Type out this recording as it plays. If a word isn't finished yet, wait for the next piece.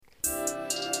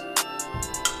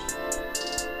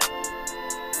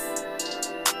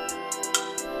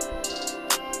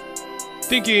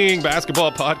Thinking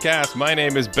Basketball Podcast. My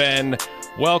name is Ben.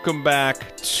 Welcome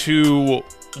back to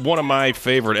one of my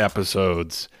favorite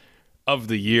episodes of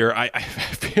the year. I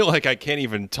feel like I can't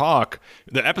even talk.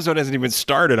 The episode hasn't even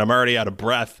started. I'm already out of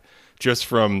breath just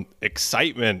from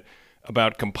excitement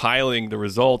about compiling the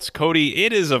results. Cody,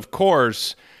 it is, of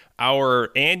course, our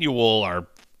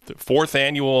fourth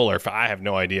annual, or I have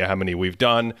no idea how many we've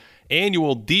done,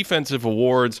 annual defensive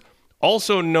awards,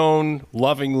 also known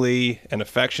lovingly and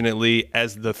affectionately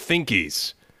as the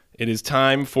Thinkies. It is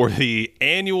time for the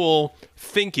annual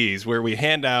Thinkies, where we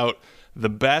hand out the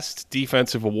best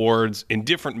defensive awards in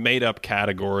different made-up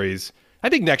categories. I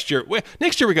think next year we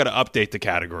got to update the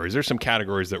categories. There's some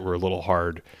categories that were a little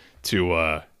hard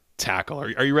to tackle.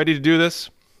 Are you ready to do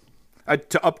this?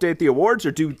 To update the awards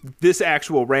or do this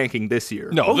actual ranking this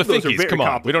year? No, the Thinkies. Come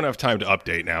on, we don't have time to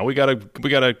update now.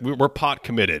 We're pot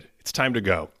committed. It's time to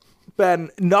go.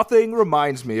 Ben, nothing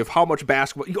reminds me of how much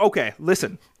basketball. Okay,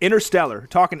 listen, Interstellar,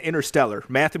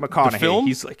 Matthew McConaughey. The film?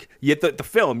 He's like, the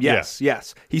film, yes.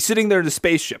 He's sitting there in the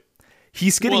spaceship.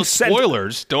 He's getting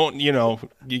spoilers.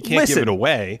 You can't give it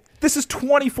away. This is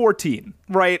 2014,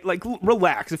 right? Like,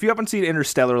 relax. If you haven't seen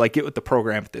Interstellar, get with the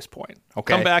program at this point.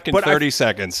 Okay, come back in 30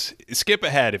 seconds. Skip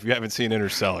ahead if you haven't seen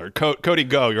Interstellar. Cody,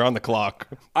 go. You're on the clock.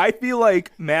 I feel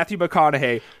like Matthew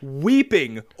McConaughey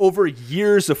weeping over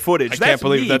years of footage. I can't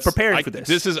believe that's preparing for this.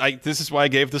 This is why I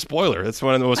gave the spoiler. That's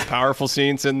one of the most powerful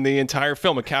scenes in the entire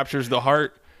film. It captures the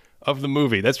heart of the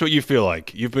movie. That's what you feel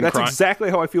like. You've been. That's exactly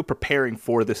how I feel preparing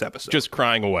for this episode. Just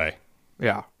crying away.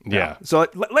 Yeah. So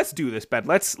let's do this, Ben.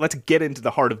 Let's get into the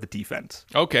heart of the defense.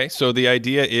 Okay. So the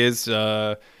idea is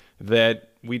that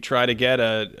we try to get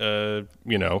a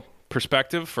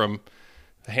perspective from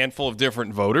a handful of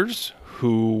different voters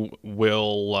who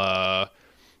will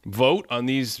vote on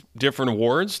these different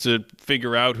awards to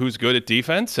figure out who's good at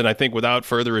defense. And I think without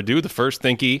further ado, the first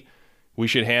Thinky we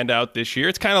should hand out this year.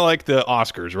 It's kind of like the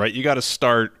Oscars, right? You got to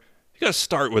start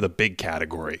with a big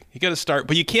category. You got to start,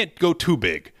 but you can't go too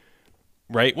big,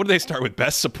 right? What do they start with?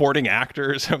 Best supporting actor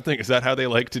or something? Is that how they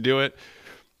like to do it?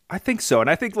 I think so. And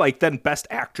I think then best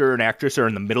actor and actress are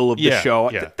in the middle of the show.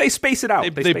 Yeah. They space it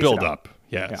out. They build up.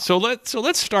 Yeah. So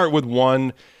let's start with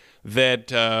one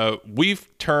that we've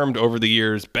termed over the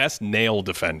years best nail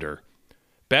defender.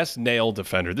 Best nail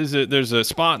defender. There's a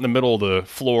spot in the middle of the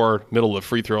floor, middle of the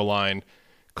free throw line,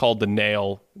 called the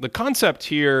nail. The concept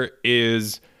here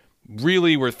is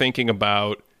really we're thinking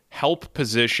about help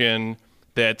position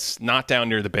that's not down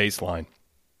near the baseline.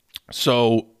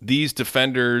 So these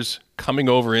defenders coming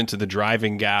over into the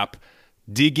driving gap,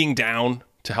 digging down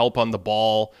to help on the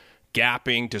ball,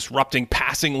 gapping, disrupting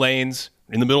passing lanes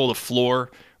in the middle of the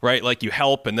floor, right? Like you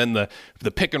help, and then the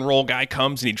pick and roll guy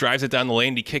comes and he drives it down the lane,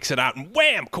 and he kicks it out, and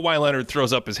wham! Kawhi Leonard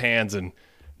throws up his hands and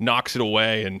knocks it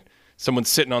away, and someone's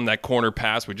sitting on that corner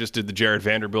pass. We just did the Jared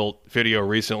Vanderbilt video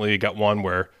recently. You got one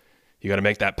where you got to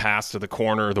make that pass to the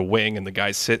corner or the wing, and the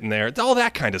guy's sitting there. It's all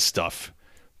that kind of stuff.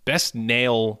 Best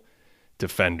nail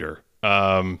defender. Do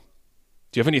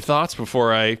you have any thoughts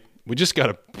before we just got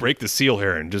to break the seal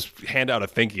here and just hand out a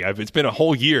Thinky? It's been a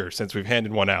whole year since we've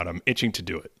handed one out. I'm itching to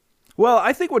do it. Well,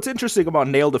 I think what's interesting about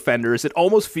nail defender is it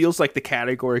almost feels like the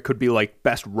category could be like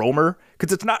best roamer,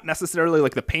 because it's not necessarily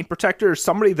like the paint protector, or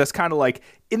somebody that's kind of like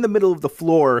in the middle of the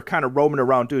floor, kind of roaming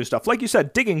around doing stuff. Like you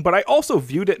said, digging, but I also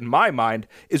viewed it in my mind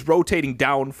as rotating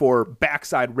down for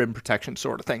backside rim protection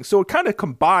sort of thing. So it kind of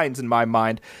combines in my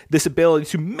mind this ability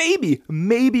to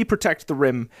maybe protect the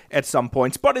rim at some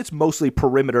points, but it's mostly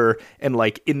perimeter and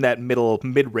like in that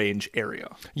mid-range area.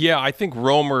 Yeah, I think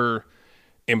roamer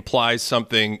implies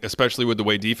something, especially with the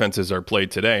way defenses are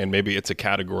played today, and maybe it's a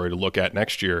category to look at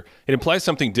next year. It implies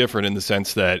something different in the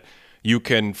sense that you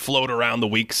can float around the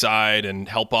weak side and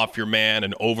help off your man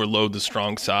and overload the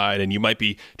strong side, and you might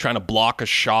be trying to block a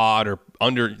shot or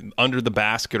under the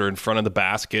basket or in front of the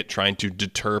basket, trying to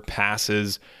deter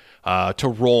passes to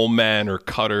roll men or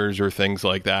cutters or things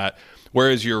like that.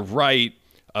 Whereas you're right,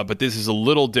 but this is a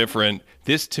little different.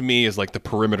 This, to me, is like the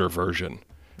perimeter version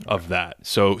of that.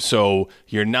 So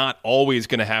you're not always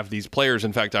going to have these players.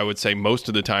 In fact, I would say most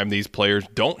of the time these players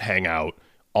don't hang out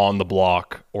on the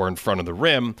block or in front of the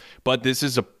rim, but this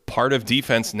is a part of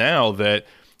defense now that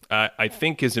I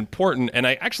think is important. And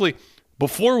I actually,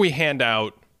 before we hand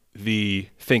out the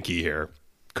Thinky here,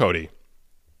 Cody,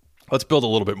 let's build a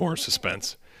little bit more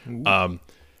suspense.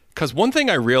 Because one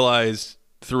thing I realized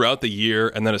throughout the year,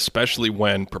 and then especially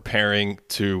when preparing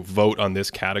to vote on this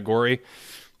category,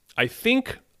 I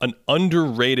think an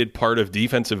underrated part of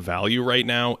defensive value right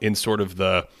now in sort of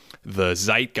the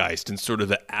zeitgeist and sort of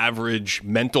the average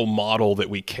mental model that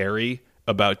we carry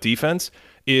about defense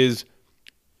is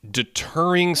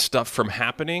deterring stuff from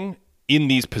happening in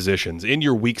these positions, in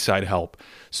your weak side help.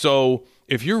 So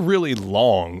if you're really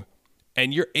long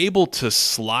and you're able to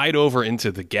slide over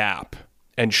into the gap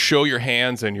and show your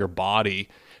hands and your body,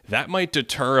 that might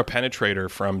deter a penetrator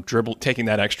from taking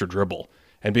that extra dribble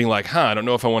and being like, I don't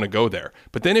know if I want to go there.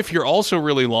 But then if you're also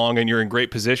really long and you're in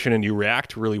great position and you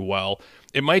react really well,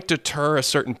 it might deter a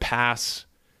certain pass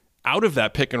out of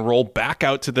that pick and roll back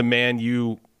out to the man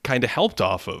you kind of helped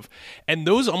off of. And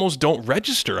those almost don't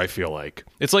register, I feel like.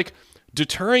 It's like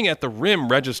deterring at the rim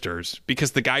registers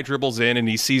because the guy dribbles in and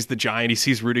he sees the giant, he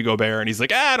sees Rudy Gobert, and he's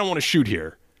like, I don't want to shoot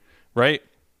here, right?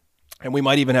 And we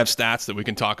might even have stats that we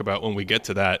can talk about when we get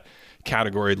to that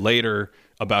category later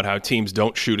about how teams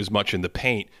don't shoot as much in the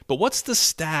paint. But what's the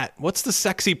stat? What's the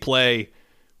sexy play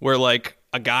where like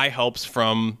a guy helps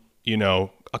from,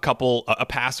 a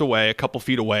pass away, a couple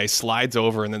feet away, slides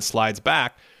over and then slides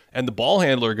back, and the ball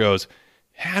handler goes,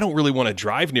 I don't really want to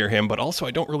drive near him, but also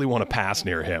I don't really want to pass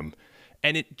near him.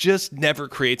 And it just never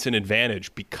creates an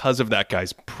advantage because of that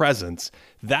guy's presence.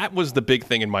 That was the big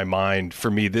thing in my mind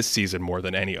for me this season more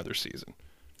than any other season.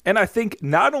 And I think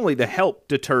not only the help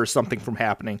deters something from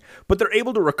happening, but they're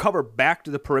able to recover back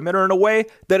to the perimeter in a way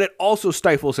that it also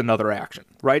stifles another action,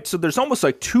 right? So there's almost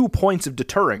like 2 points of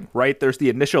deterring, right? There's the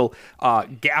initial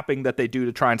gapping that they do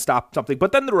to try and stop something,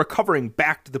 but then they're recovering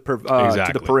back to the to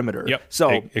the perimeter. Yep.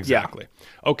 So exactly.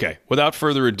 Yeah. Okay. Without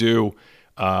further ado,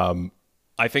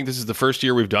 I think this is the first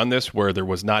year we've done this where there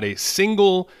was not a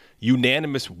single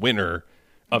unanimous winner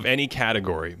of any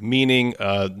category, meaning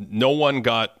no one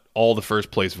got all the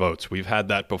first place votes. We've had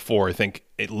that before. I think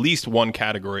at least one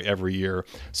category every year.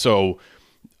 So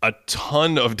a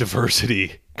ton of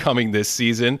diversity coming this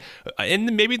season.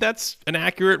 And maybe that's an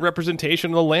accurate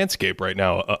representation of the landscape right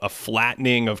now, a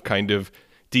flattening of kind of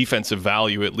defensive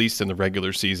value, at least in the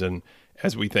regular season,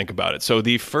 as we think about it. So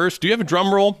the first, do you have a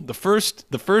drum roll? The first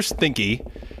Thinky,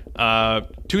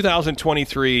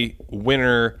 2023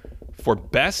 winner for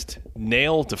best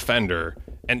nail defender.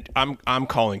 And I'm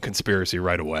calling conspiracy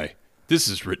right away. This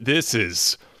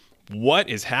is what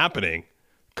is happening.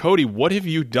 Cody, what have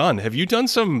you done? Have you done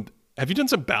some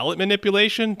ballot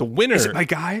manipulation? The winner is it my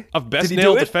guy? Of best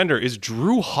nail defender is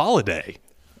Drew Holiday.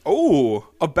 Oh,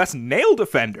 a best nail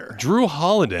defender. Drew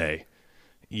Holiday.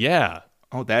 Yeah.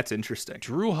 Oh, that's interesting.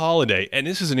 Drew Holiday. And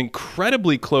this is an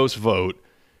incredibly close vote.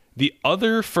 The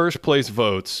other first place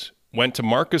votes went to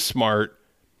Marcus Smart,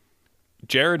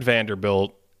 Jared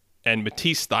Vanderbilt, and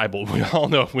Matisse Thybulle.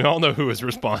 We all know who is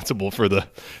responsible for the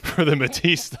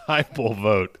Matisse Thybulle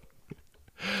vote.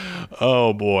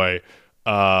 Oh boy.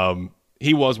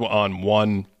 He was on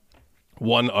one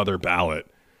other ballot,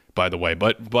 by the way.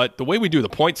 But the way we do the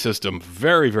point system,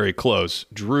 very, very close.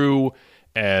 Drew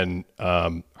and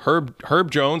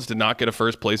Herb Jones did not get a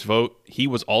first place vote. He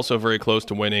was also very close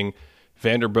to winning.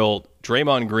 Vanderbilt,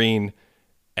 Draymond Green,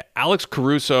 Alex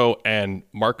Caruso, and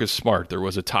Marcus Smart. There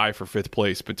was a tie for fifth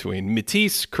place between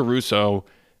Matisse, Caruso,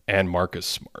 and Marcus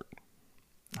Smart.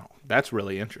 Oh, that's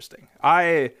really interesting.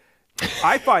 I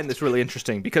find this really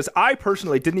interesting because I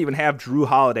personally didn't even have Drew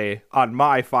Holiday on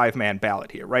my 5-man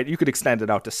ballot here, right? You could extend it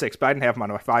out to 6, but I didn't have him on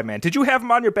my 5-man. Did you have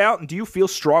him on your ballot, and do you feel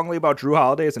strongly about Drew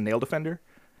Holiday as a nail defender?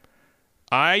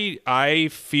 I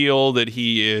feel that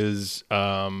he is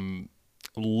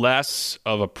less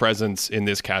of a presence in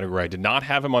this category. I did not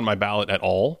have him on my ballot at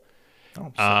all.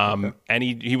 Okay. And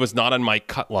he was not on my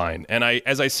cut line. And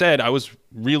as I said, I was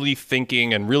really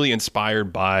thinking and really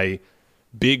inspired by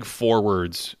big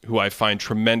forwards who I find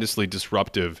tremendously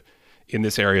disruptive in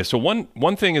this area. So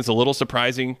one thing is a little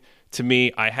surprising to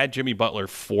me. I had Jimmy Butler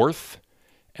 4th,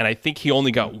 and I think he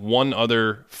only got one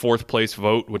other 4th place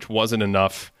vote, which wasn't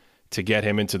enough to get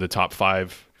him into the top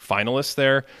 5 finalists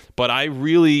there. But I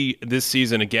really, this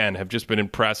season, again, have just been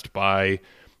impressed by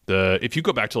if you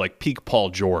go back to like peak Paul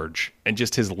George and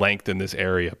just his length in this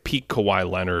area, peak Kawhi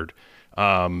Leonard,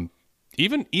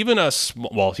 even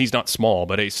he's not small,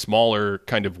 but a smaller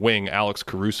kind of wing, Alex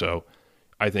Caruso,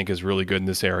 I think is really good in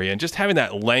this area. And just having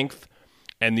that length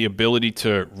and the ability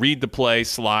to read the play,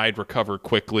 slide, recover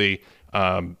quickly.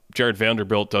 Jared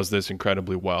Vanderbilt does this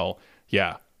incredibly well.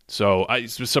 Yeah. So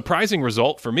it's a surprising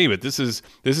result for me, but this is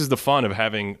the fun of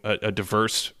having a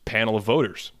diverse panel of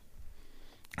voters.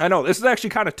 I know, this is actually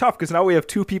kind of tough because now we have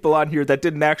 2 people on here that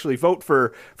didn't actually vote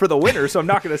for the winner, so I'm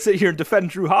not going to sit here and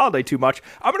defend Drew Holiday too much.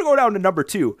 I'm going to go down to number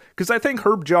 2 because I think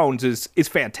Herb Jones is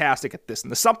fantastic at this.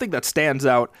 And there's something that stands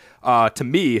out to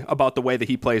me about the way that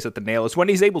he plays at the nail is when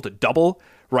he's able to double,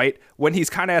 right? When he's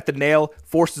kind of at the nail,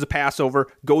 forces a pass over,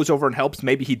 goes over and helps,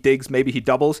 maybe he digs, maybe he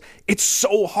doubles. It's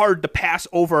so hard to pass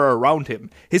over or around him.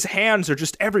 His hands are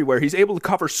just everywhere. He's able to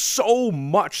cover so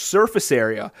much surface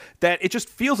area that it just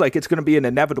feels like it's going to be an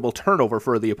inevitable turnover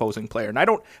for the opposing player. And I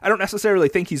don't necessarily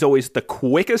think he's always the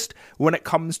quickest when it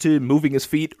comes to moving his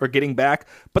feet or getting back,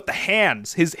 but the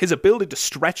hands, his ability to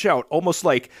stretch out, almost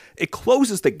like it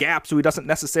closes the gap so he doesn't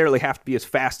necessarily have to be as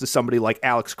fast as somebody like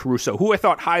Alex Caruso, who I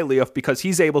thought highly of because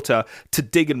he's able to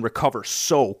dig and recover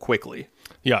so quickly.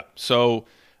 Yeah, so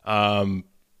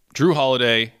Drew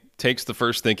Holiday takes the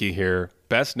first thinky here,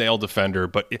 best nail defender,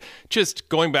 but just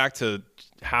going back to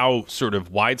how sort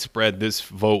of widespread this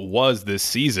vote was this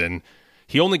season,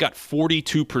 he only got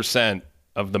 42%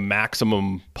 of the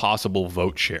maximum possible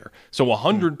vote share. So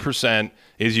 100%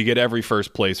 is you get every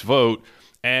first place vote.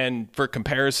 And for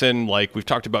comparison, like we've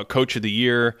talked about Coach of the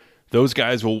Year, those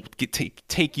guys will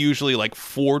take usually like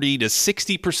 40 to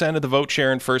 60% of the vote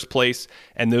share in first place,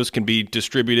 and those can be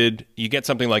distributed. You get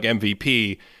something like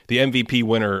MVP. The MVP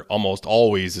winner almost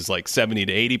always is like 70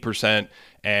 to 80%,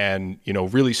 and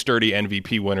really sturdy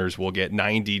MVP winners will get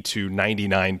 90 to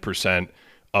 99%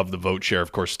 of the vote share.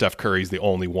 Of course, Steph Curry's the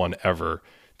only one ever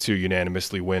to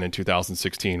unanimously win in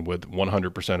 2016 with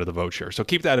 100% of the vote share. So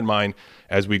keep that in mind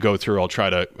as we go through. I'll try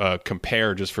to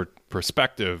compare just for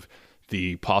perspective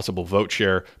the possible vote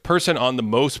share. Person on the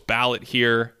most ballot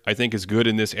here, I think, is good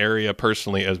in this area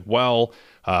personally as well.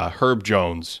 Herb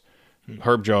Jones.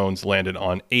 Herb Jones landed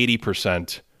on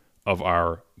 80% of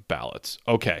our ballots.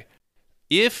 Okay.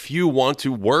 If you want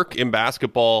to work in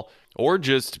basketball or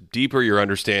just deeper your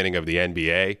understanding of the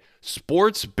NBA,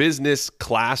 Sports Business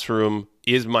Classroom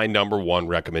is my number one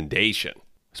recommendation.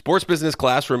 Sports Business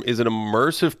Classroom is an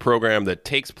immersive program that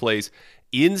takes place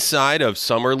inside of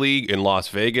Summer League in Las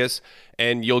Vegas,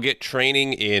 and you'll get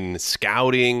training in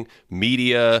scouting,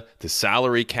 media, the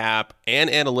salary cap, and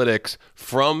analytics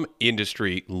from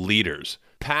industry leaders.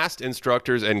 Past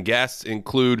instructors and guests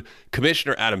include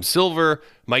Commissioner Adam Silver,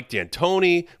 Mike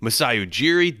D'Antoni, Masai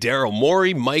Ujiri, Daryl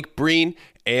Morey, Mike Breen,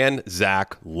 and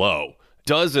Zach Lowe.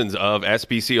 Dozens of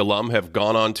SBC alum have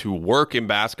gone on to work in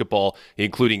basketball,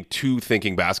 including 2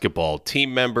 Thinking Basketball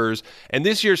team members. And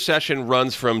this year's session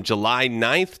runs from July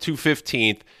 9th to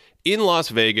 15th in Las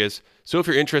Vegas. So if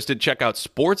you're interested, check out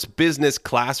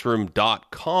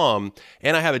sportsbusinessclassroom.com.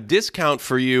 And I have a discount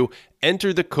for you.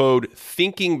 Enter the code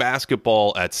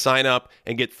ThinkingBasketball at sign up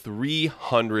and get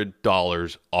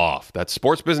 $300 off. That's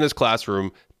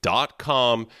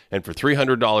sportsbusinessclassroom.com. And for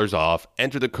 $300 off,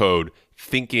 enter the code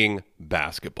Thinking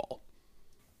Basketball.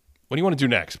 What do you want to do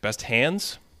next? Best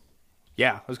hands?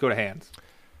 Yeah, let's go to hands.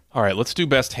 All right, let's do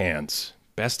best hands.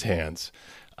 Best hands.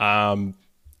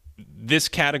 This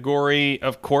category,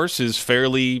 of course, is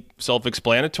fairly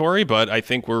self-explanatory, but I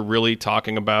think we're really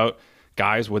talking about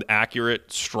guys with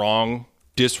accurate, strong,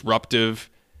 disruptive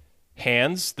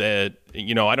hands that,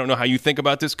 I don't know how you think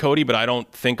about this, Cody, but I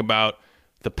don't think about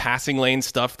the passing lane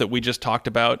stuff that we just talked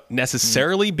about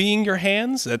necessarily being your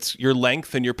hands. That's your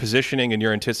length and your positioning and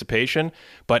your anticipation.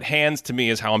 But hands to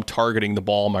me is how I'm targeting the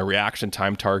ball, my reaction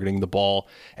time targeting the ball,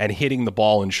 and hitting the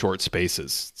ball in short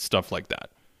spaces, stuff like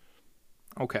that.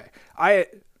 Okay.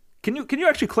 Can you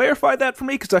actually clarify that for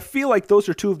me? Because I feel like those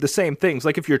are two of the same things.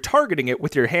 Like if you're targeting it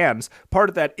with your hands, part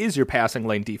of that is your passing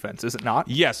lane defense, is it not?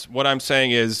 Yes. What I'm saying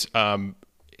is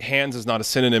hands is not a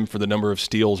synonym for the number of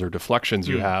steals or deflections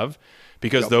you have.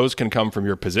 Because those can come from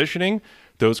your positioning,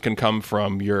 those can come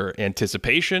from your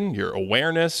anticipation, your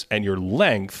awareness, and your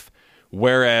length,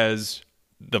 whereas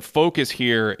the focus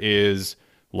here is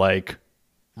like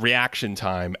reaction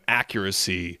time,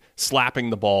 accuracy, slapping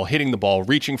the ball, hitting the ball,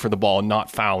 reaching for the ball, and not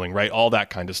fouling, right? All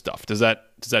that kind of stuff. Does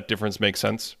that difference make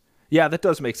sense? Yeah, that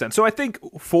does make sense. So I think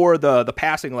for the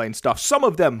passing lane stuff, some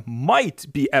of them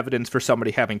might be evidence for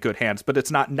somebody having good hands, but it's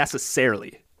not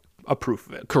necessarily a proof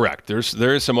of it. Correct. There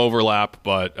is some overlap,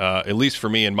 but at least for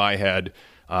me in my head,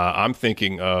 I'm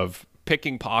thinking of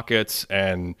picking pockets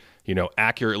and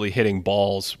accurately hitting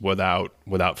balls without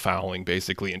fouling,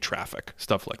 basically in traffic,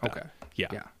 stuff like that. Okay.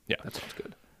 Yeah. That sounds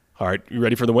good. All right, you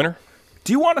ready for the winner?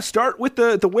 Do you want to start with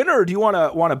the winner, or do you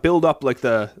want to build up like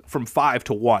from 5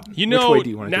 to 1? Which way do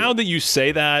you want to now that you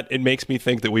say that, it makes me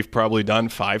think that we've probably done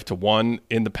 5 to 1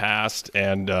 in the past,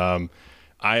 and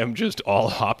I am just all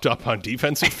hopped up on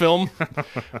defensive film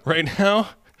right now.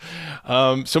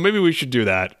 So maybe we should do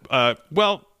that.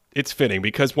 Well, it's fitting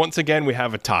because once again, we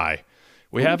have a tie.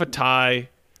 We have a tie.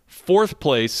 4th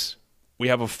place, we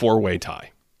have a 4-way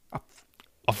tie.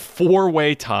 A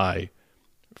 4-way tie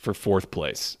for 4th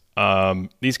place.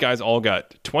 These guys all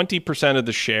got 20% of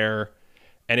the share,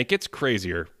 and it gets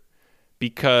crazier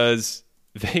because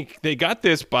they got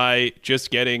this by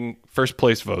just getting first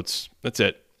place votes. That's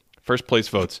it. First place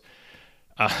votes.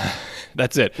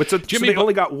 That's it. So they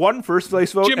only got one first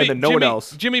place vote and then no one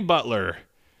else. Jimmy Butler,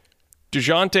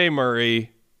 DeJounte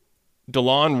Murray,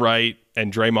 DeLon Wright,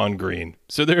 and Draymond Green.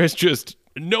 So there is just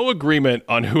no agreement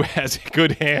on who has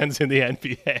good hands in the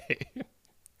NBA.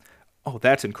 Oh,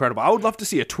 that's incredible. I would love to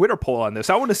see a Twitter poll on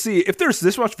this. I want to see if there's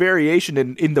this much variation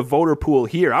in the voter pool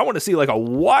here. I want to see like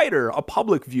a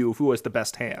public view of who has the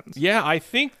best hands. Yeah, I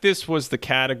think this was the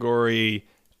category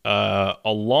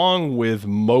along with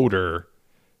motor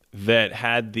that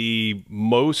had the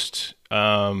most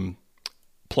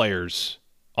players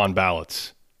on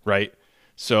ballots, right?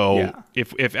 So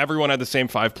if everyone had the same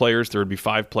 5 players, there would be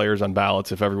 5 players on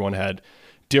ballots. If everyone had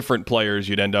different players,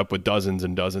 you'd end up with dozens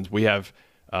and dozens. We have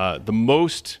the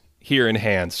most here in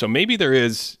hands. So maybe there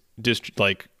is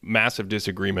massive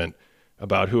disagreement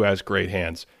about who has great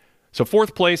hands. So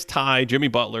 4th place tie, Jimmy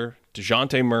Butler,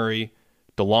 DeJounte Murray,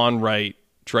 DeLon Wright,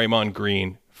 Draymond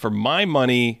Green. For my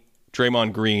money,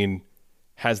 Draymond Green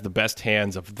has the best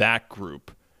hands of that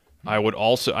group. I would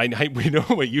also, we know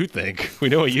what you think. We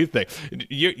know what you think.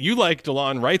 You like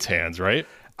DeLon Wright's hands, right?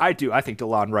 I do. I think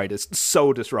DeLon Wright is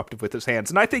so disruptive with his hands.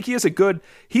 And I think he's a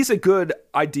good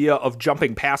idea of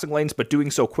jumping passing lanes, but doing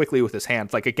so quickly with his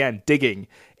hands. Like, again, digging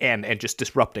and just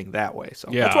disrupting that way. So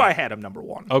that's why I had him number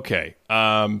 1. Okay.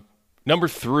 Number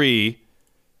 3,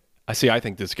 I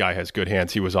think this guy has good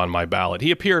hands. He was on my ballot.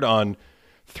 He appeared on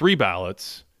 3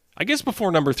 ballots. I guess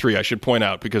before number 3, I should point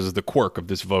out, because of the quirk of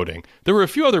this voting, there were a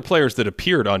few other players that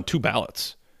appeared on 2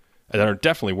 ballots that are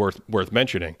definitely worth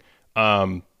mentioning.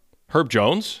 Herb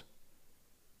Jones,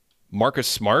 Marcus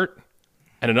Smart,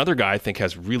 and another guy I think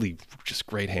has really just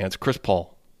great hands, Chris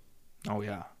Paul. Oh,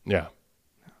 yeah. Yeah.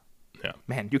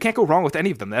 Man, you can't go wrong with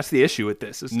any of them. That's the issue with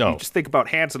this. No. You just think about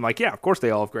hands and of course they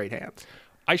all have great hands.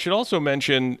 I should also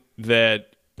mention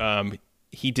that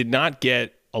he did not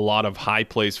get a lot of high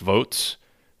place votes,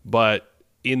 but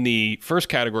in the first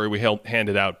category we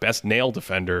handed out best nail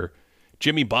defender,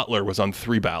 Jimmy Butler was on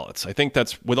 3 ballots. I think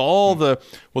that's with all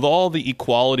the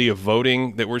equality of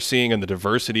voting that we're seeing and the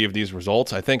diversity of these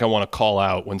results. I think I want to call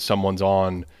out when someone's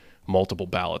on multiple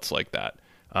ballots like that.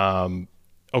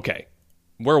 Okay,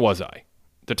 where was I?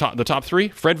 The top 3.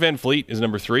 Fred VanVleet is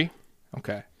number 3.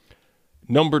 Okay.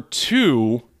 Number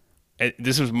 2,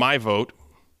 this is my vote,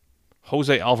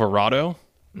 Jose Alvarado.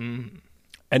 And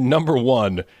number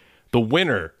 1, the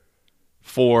winner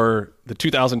for the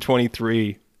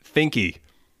 2023 Thinky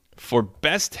for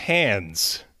best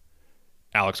hands,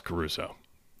 Alex Caruso.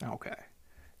 Okay.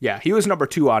 Yeah, he was number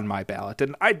 2 on my ballot.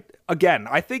 And I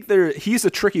think he's a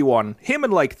tricky one. Him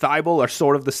and Thibault are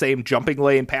sort of the same jumping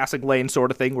lane, passing lane sort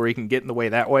of thing where he can get in the way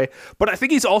that way. But I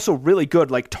think he's also really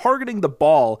good, targeting the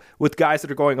ball with guys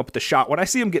that are going up with the shot. When I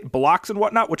see him get blocks and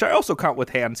whatnot, which I also count with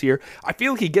hands here, I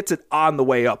feel like he gets it on the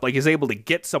way up. He's able to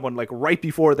get someone right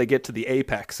before they get to the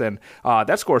apex. And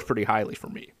that scores pretty highly for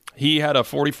me. He had a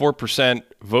 44%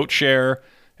 vote share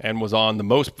and was on the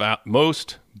most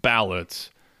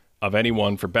ballots of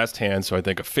anyone for best hands. So I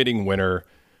think a fitting winner,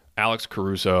 Alex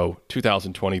Caruso,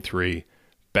 2023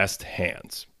 best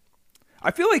hands.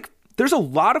 I feel like there's a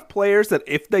lot of players that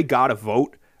if they got a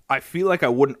vote, I feel like I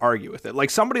wouldn't argue with it.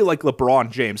 Somebody like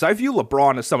LeBron James. I view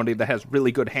LeBron as somebody that has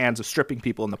really good hands of stripping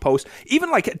people in the post.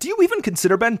 Even do you even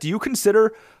consider, Ben, do you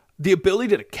consider the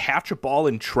ability to catch a ball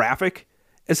in traffic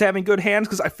as having good hands?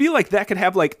 Because I feel like that could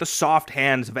have the soft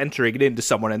hands of entering it into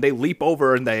someone and they leap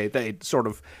over and they sort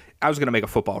of, I was going to make a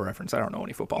football reference. I don't know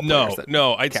any football players.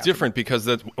 No, it's different because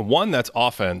that's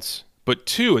offense, but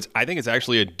 2, I think it's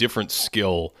actually a different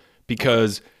skill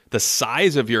because the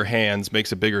size of your hands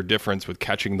makes a bigger difference with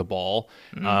catching the ball,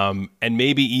 and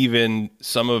maybe even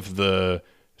some of the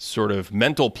sort of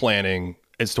mental planning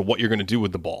as to what you're going to do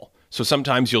with the ball. So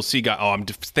sometimes you'll see guys, I'm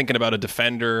thinking about a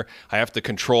defender. I have to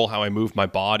control how I move my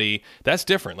body. That's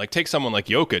different. Take someone like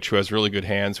Jokic, who has really good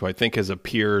hands, who I think has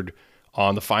appeared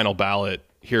on the final ballot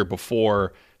here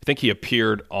before. I think he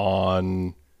appeared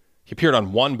on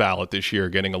 1 ballot this year,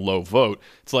 getting a low vote.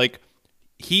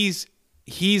 It's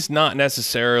he's not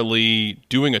necessarily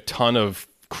doing a ton of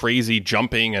crazy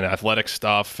jumping and athletic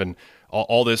stuff and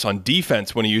all this on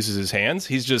defense when he uses his hands.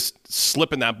 He's just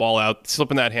slipping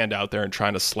that hand out there and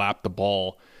trying to slap the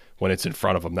ball when it's in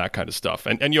front of him, that kind of stuff.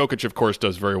 And Jokic, of course,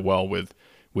 does very well with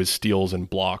steals and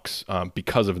blocks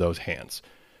because of those hands.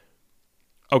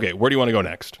 Okay, where do you want to go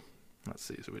next? Let's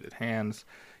see. So we did hands.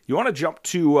 You want to jump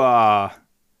to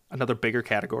another bigger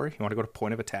category? You want to go to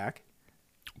point of attack?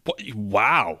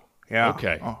 Wow. Yeah.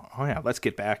 Okay. Oh yeah. Let's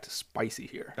get back to spicy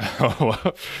here.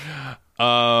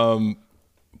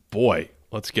 Boy,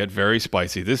 Let's get very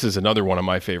spicy. This is another one of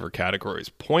my favorite categories.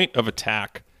 Point of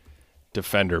attack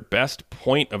defender. Best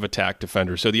point of attack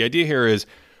defender. So the idea here is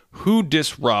who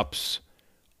disrupts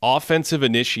offensive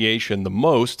initiation the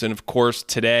most. And of course,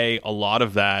 today, a lot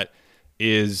of that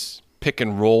is pick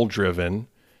and roll driven.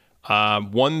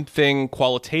 One thing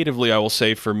qualitatively I will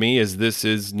say for me is this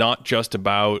is not just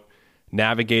about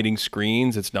navigating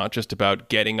screens. It's not just about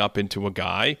getting up into a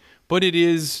guy, but it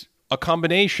is a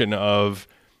combination of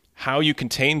how you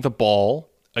contain the ball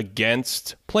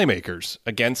against playmakers,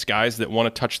 against guys that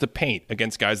want to touch the paint,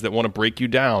 against guys that want to break you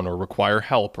down or require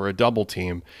help or a double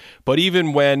team. But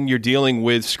even when you're dealing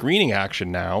with screening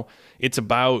action now, it's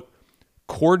about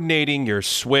coordinating your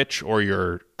switch or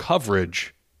your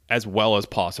coverage as well as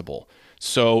possible.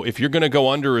 So if you're going to go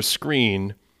under a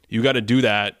screen, you got to do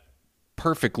that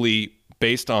perfectly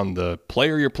based on the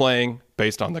player you're playing,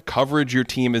 based on the coverage your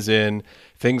team is in,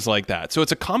 things like that. So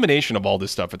it's a combination of all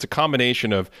this stuff. It's a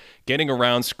combination of getting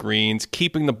around screens,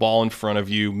 keeping the ball in front of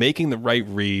you, making the right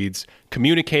reads,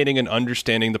 communicating and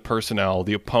understanding the personnel,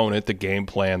 the opponent, the game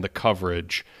plan, the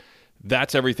coverage.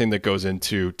 That's everything that goes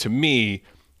into, to me,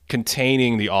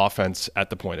 containing the offense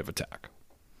at the point of attack.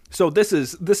 So this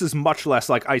is much less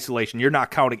like isolation. You're not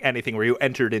counting anything where you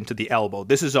entered into the elbow.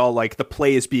 This is all like the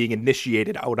play is being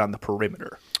initiated out on the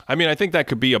perimeter. I mean, I think that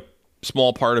could be a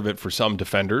small part of it for some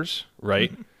defenders,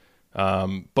 right?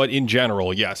 But in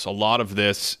general, yes, a lot of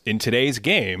this in today's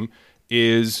game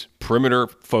is perimeter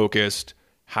focused.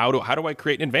 How do I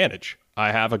create an advantage?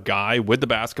 I have a guy with the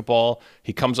basketball.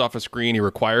 He comes off a screen. He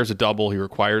requires a double. He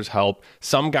requires help.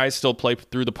 Some guys still play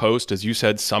through the post. As you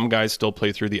said, some guys still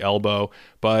play through the elbow.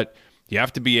 But you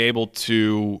have to be able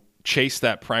to chase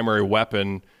that primary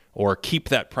weapon or keep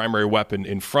that primary weapon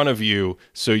in front of you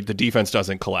so the defense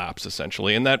doesn't collapse,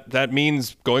 essentially. And that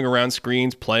means going around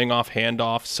screens, playing off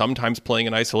handoff, sometimes playing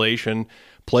in isolation,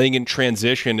 playing in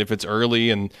transition if it's early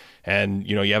and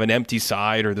you know you have an empty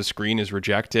side or the screen is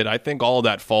rejected. I think all of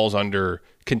that falls under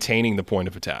containing the point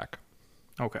of attack.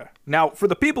 Okay. Now, for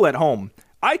the people at home,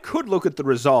 I could look at the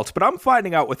results, but I'm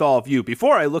finding out with all of you.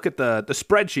 Before I look at the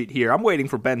spreadsheet here, I'm waiting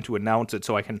for Ben to announce it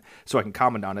so I can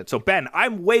comment on it. So Ben,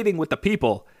 I'm waiting with the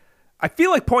people. I feel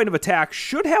like point of attack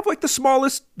should have like the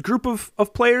smallest group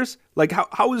of players. Like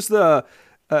how's the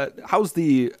I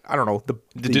don't know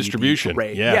the distribution?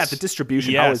 Yes. Yes. Yeah, the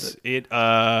distribution. Yes. How is it?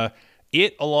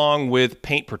 It along with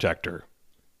paint protector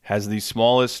has the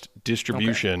smallest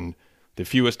distribution, okay. The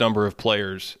fewest number of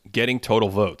players getting total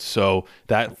votes. So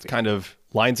that kind of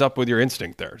lines up with your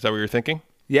instinct there. Is that what you're thinking?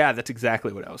 Yeah, that's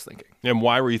exactly what I was thinking. And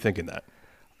why were you thinking that?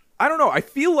 I don't know. I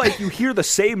feel like you hear the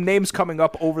same names coming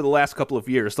up over the last couple of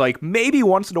years. Like maybe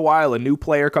once in a while a new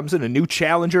player comes in, a new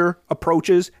challenger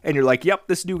approaches, and you're like, yep,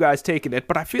 this new guy's taking it.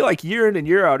 But I feel like year in and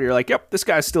year out, you're like, yep, this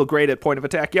guy's still great at point of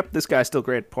attack. Yep, this guy's still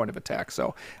great at point of attack.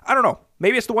 So I don't know.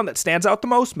 Maybe it's the one that stands out the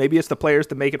most. Maybe it's the players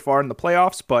that make it far in the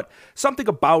playoffs. But something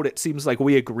about it seems like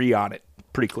we agree on it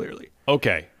pretty clearly.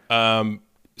 Okay.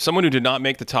 Someone who did not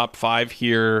make the top 5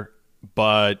 here,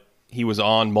 but he was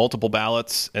on multiple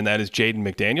ballots, and that is Jaden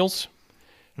McDaniels.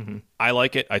 Mm-hmm. I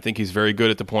like it. I think he's very good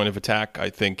at the point of attack. I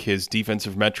think his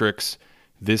defensive metrics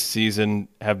this season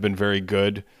have been very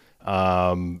good.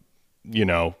 You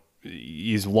know,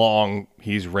 he's long,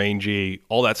 he's rangy,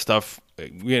 all that stuff.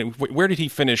 Where did he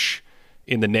finish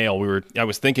in the nail? I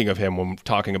was thinking of him when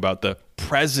talking about the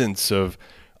presence of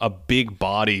a big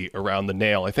body around the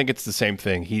nail. I think it's the same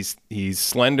thing. He's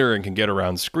slender and can get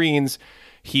around screens.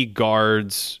 He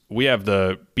guards. We have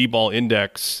the B-ball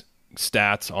index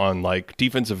stats on like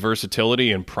defensive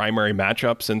versatility and primary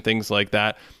matchups and things like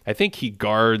that. I think he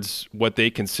guards what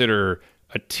they consider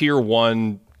a tier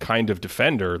 1 kind of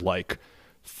defender, like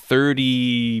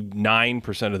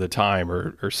 39% of the time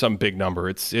or some big number.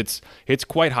 It's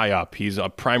quite high up. He's a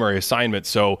primary assignment.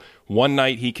 So one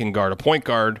night he can guard a point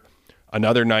guard.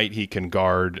 Another night he can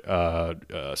guard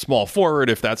a small forward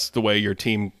if that's the way your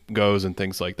team goes and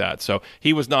things like that. So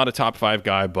he was not a top 5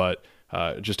 guy, but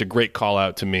just a great call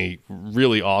out to me.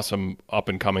 Really awesome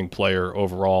up-and-coming player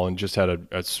overall and just had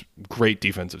a great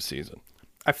defensive season.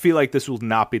 I feel like this will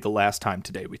not be the last time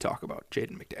today we talk about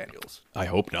Jaden McDaniels. I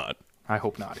hope not. I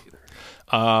hope not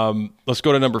either. Let's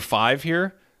go to number 5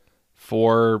 here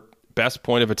for best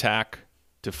point of attack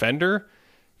defender.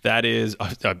 That is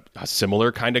a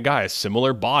similar kind of guy, a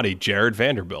similar body, Jared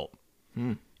Vanderbilt.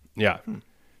 Yeah.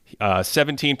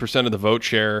 17% of the vote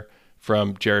share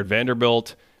from Jared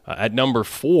Vanderbilt. At number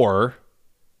 4,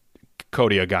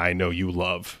 Cody, a guy I know you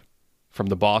love, from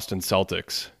the Boston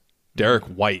Celtics, Derek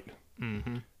White,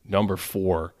 number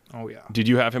 4. Oh, yeah. Did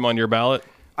you have him on your ballot?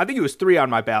 I think it was 3 on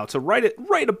my ballot, so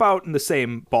right about in the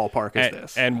same ballpark as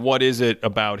this. And what is it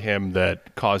about him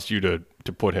that caused you to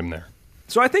to put him there.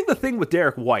 So I think the thing with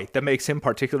Derek White that makes him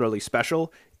particularly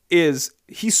special is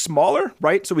he's smaller,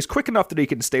 right? So he's quick enough that he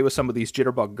can stay with some of these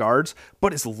jitterbug guards,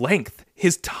 but his length,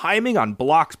 his timing on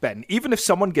blocks, Ben, even if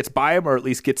someone gets by him or at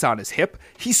least gets on his hip,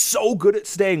 he's so good at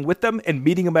staying with them and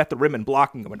meeting them at the rim and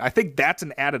blocking them. And I think that's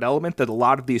an added element that a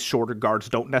lot of these shorter guards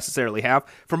don't necessarily have.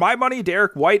 For my money,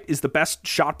 Derek White is the best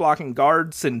shot blocking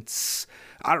guard since,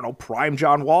 I don't know, prime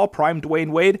John Wall, prime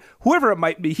Dwayne Wade, whoever it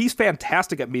might be. He's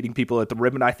fantastic at meeting people at the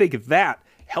rim, and I think that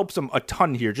helps him a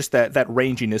ton here, just that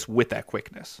ranginess with that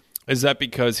quickness. Is that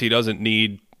because he doesn't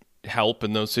need help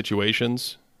in those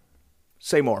situations?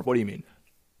 Say more. What do you mean?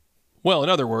 Well, in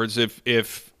other words, if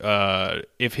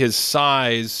his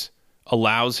size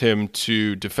allows him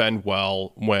to defend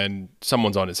well when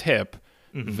someone's on his hip,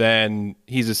 then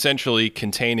he's essentially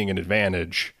containing an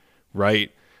advantage, right?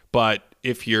 But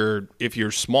if you're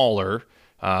smaller,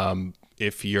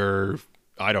 if you're,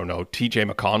 I don't know,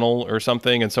 TJ McConnell or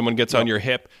something, and someone gets on your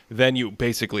hip, then you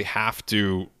basically have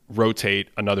to rotate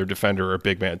another defender or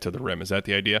big man to the rim. Is that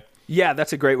the idea? Yeah,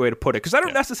 that's a great way to put it. Because I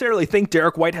don't necessarily think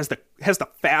Derek White has the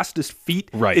fastest feet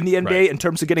in the NBA in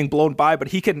terms of getting blown by, but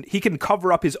he can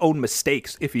cover up his own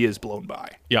mistakes if he is blown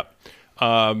by. Yep.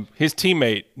 His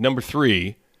teammate, number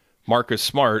 3, Marcus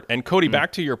Smart, and Cody,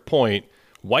 back to your point,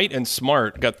 White and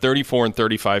Smart got 34 and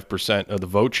 35% of the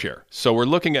vote share. So we're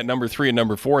looking at number 3 and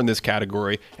number 4 in this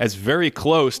category as very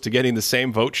close to getting the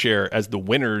same vote share as the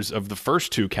winners of the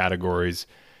first 2 categories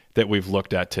that we've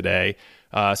looked at today.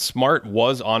 Smart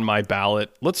was on my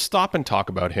ballot. Let's stop and talk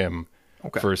about him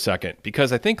for a second,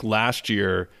 because I think last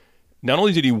year, not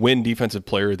only did he win Defensive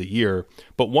Player of the Year,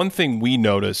 but one thing we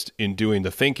noticed in doing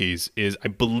the Thinkies is I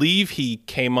believe he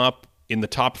came up in the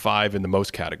top 5 in the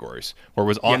most categories, or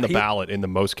was on the ballot in the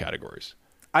most categories.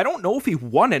 I don't know if he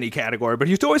won any category, but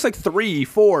he was always like 3,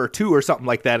 4, 2 or something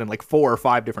like that in like 4 or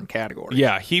 5 different categories.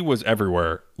 Yeah, he was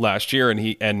everywhere last year,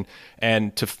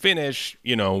 and to finish,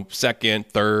 second,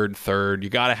 third, you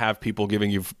got to have people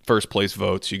giving you first place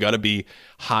votes. You got to be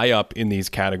high up in these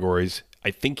categories.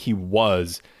 I think he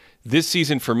was. This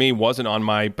season for me wasn't on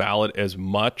my ballot as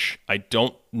much. I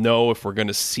don't know if we're going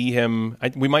to see him.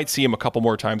 We might see him a couple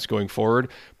more times going forward,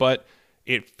 but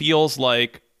it feels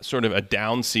like sort of a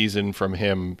down season from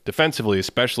him defensively,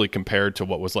 especially compared to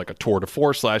what was like a tour de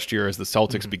force last year as the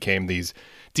Celtics became these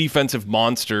defensive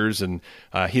monsters, and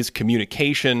his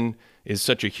communication is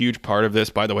such a huge part of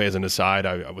this. By the way, as an aside,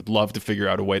 I would love to figure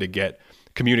out a way to get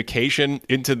communication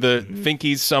into the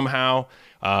Thinkies somehow.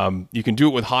 You can do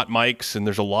it with hot mics, and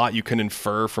there's a lot you can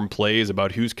infer from plays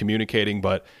about who's communicating,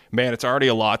 but man, it's already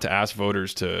a lot to ask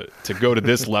voters to go to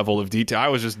this level of detail. I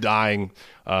was just dying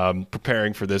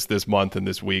preparing for this month and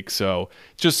this week. So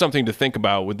it's just something to think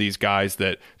about with these guys,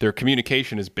 that their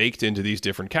communication is baked into these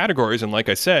different categories. And like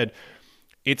I said,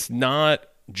 it's not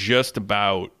just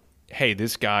about, hey,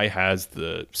 this guy has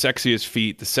the sexiest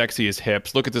feet, the sexiest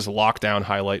hips. Look at this lockdown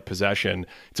highlight possession.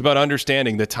 It's about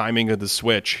understanding the timing of the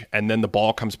switch, and then the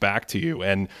ball comes back to you,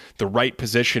 and the right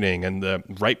positioning and the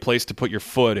right place to put your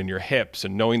foot and your hips,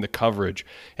 and knowing the coverage.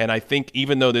 And I think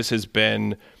even though this has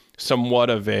been somewhat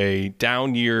of a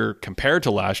down year compared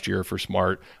to last year for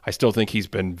Smart, I still think he's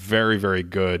been very, very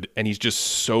good. And he's just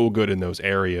so good in those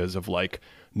areas of like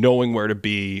knowing where to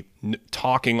be,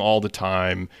 talking all the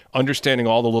time, understanding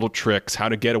all the little tricks, how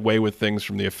to get away with things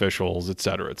from the officials, et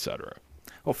cetera, et cetera.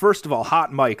 Well, first of all,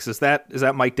 Hot Mics, is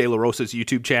that Mike De La Rosa's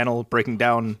YouTube channel breaking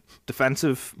down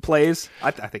defensive plays?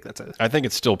 I think that's it. I think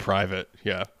it's still private,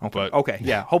 yeah. Okay,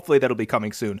 yeah. Hopefully that'll be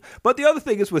coming soon. But the other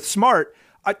thing is with Smart,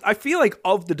 I feel like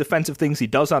of the defensive things he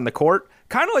does on the court,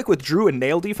 kind of like with Drew and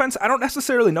nail defense, I don't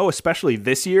necessarily know, especially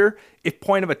this year, if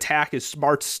point of attack is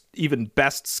Smart's even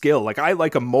best skill. Like, I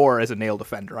like him more as a nail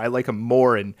defender. I like him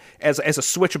more as a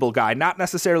switchable guy, not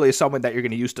necessarily as someone that you're going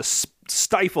to use to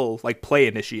stifle like play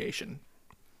initiation.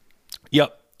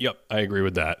 Yep, I agree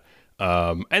with that.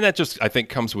 And that just, I think,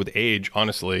 comes with age,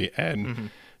 honestly,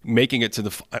 and making it to the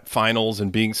finals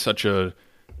and being such a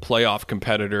playoff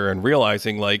competitor and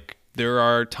realizing, like, there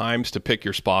are times to pick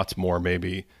your spots more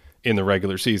maybe in the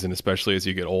regular season, especially as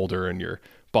you get older and your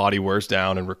body wears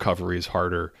down and recovery is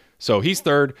harder. So he's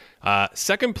third.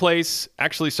 Second place,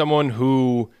 actually someone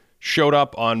who showed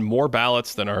up on more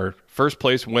ballots than our first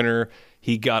place winner.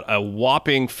 He got a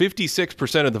whopping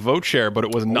 56% of the vote share, but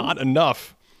it was not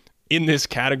enough in this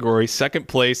category. Second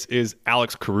place is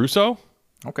Alex Caruso.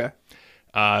 Okay.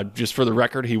 Just for the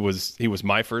record, he was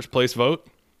my first place vote.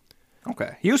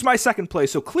 Okay. He was my second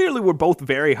place, so clearly we're both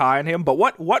very high on him, but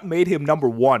what made him number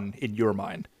one in your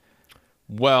mind?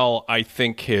 Well, I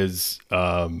think his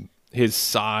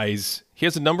size, he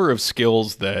has a number of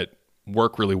skills that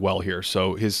work really well here.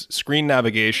 So his screen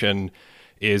navigation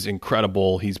is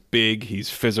incredible. He's big, he's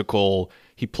physical,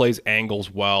 he plays angles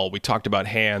well. We talked about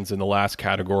hands in the last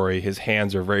category. His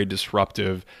hands are very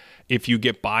disruptive. If you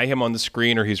get by him on the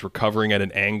screen or he's recovering at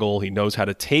an angle, he knows how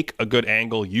to take a good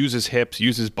angle, use his hips,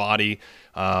 use his body.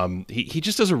 He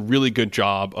just does a really good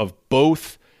job of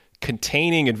both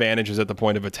containing advantages at the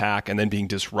point of attack and then being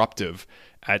disruptive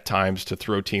at times to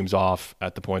throw teams off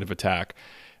at the point of attack.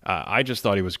 I just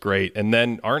thought he was great. And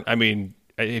then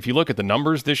if you look at the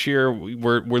numbers this year,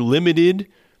 we're limited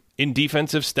in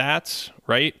defensive stats,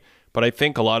 right? But I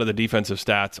think a lot of the defensive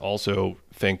stats also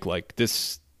think like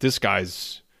this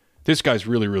guy's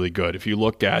really, really good. If you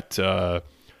look at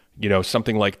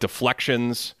something like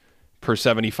deflections per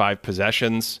 75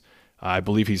 possessions, I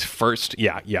believe he's first.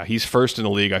 Yeah, he's first in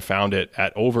the league. I found it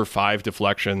at over 5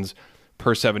 deflections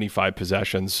per 75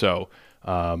 possessions. So,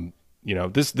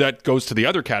 that goes to the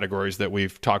other categories that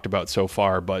we've talked about so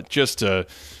far, but just a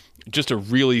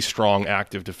really strong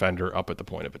active defender up at the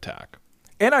point of attack.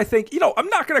 And I think, I'm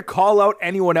not going to call out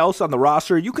anyone else on the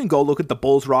roster. You can go look at the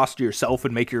Bulls roster yourself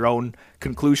and make your own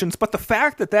conclusions. But the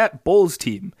fact that Bulls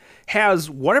team has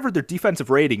whatever their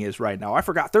defensive rating is right now, I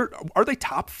forgot. Are they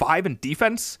top 5 in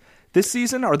defense this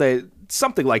season? Are they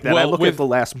something like that? Well, I look at the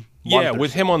last month. Yeah,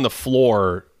 with him on the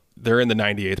floor, they're in the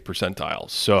 98th percentile.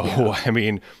 So, yeah. I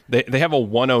mean, they have a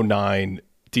 109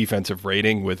 defensive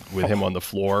rating with him on the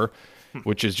floor,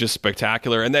 which is just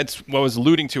spectacular. And that's what I was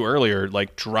alluding to earlier,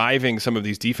 like driving some of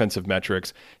these defensive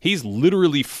metrics. He's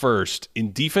literally first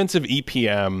in defensive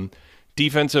EPM,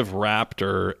 defensive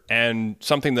Raptor, and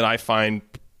something that I find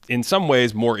in some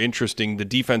ways more interesting, the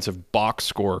defensive box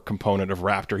score component of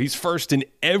Raptor. He's first in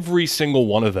every single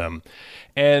one of them.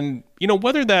 And,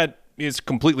 whether that is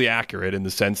completely accurate in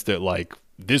the sense that, like,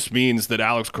 this means that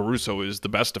Alex Caruso is the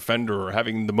best defender or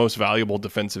having the most valuable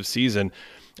defensive season,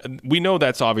 we know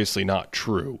that's obviously not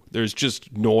true. There's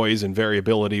just noise and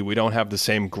variability. We don't have the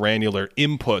same granular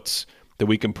inputs that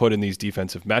we can put in these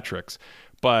defensive metrics.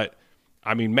 But,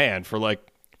 I mean, man, for like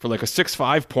a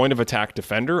 6'5" point of attack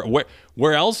defender,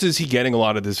 where else is he getting a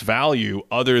lot of this value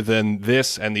other than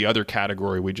this and the other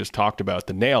category we just talked about,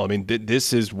 the nail? I mean,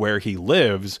 this is where he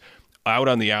lives, out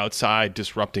on the outside,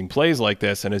 disrupting plays like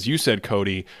this. And as you said,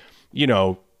 Cody,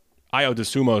 Ayo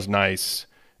DeSumo's nice,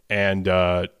 and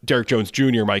Derek Jones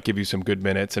Jr. might give you some good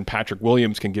minutes, and Patrick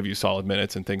Williams can give you solid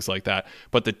minutes and things like that.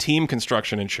 But the team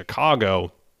construction in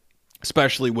Chicago,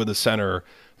 especially with a center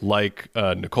like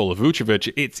Nikola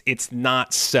Vucevic, it's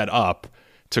not set up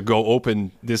to go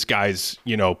open this guy's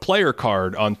player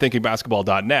card on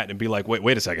thinkingbasketball.net and be like,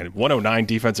 wait a second, 109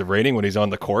 defensive rating when he's on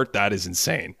the court? That is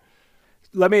insane.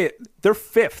 They're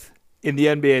 5th in the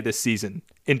NBA this season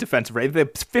in defensive rating. The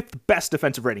 5th best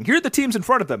defensive rating. Here are the teams in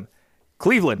front of them: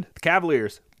 Cleveland, the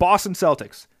Cavaliers, Boston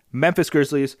Celtics, Memphis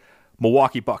Grizzlies,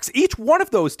 Milwaukee Bucks. Each one of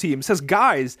those teams has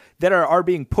guys that are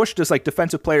being pushed as like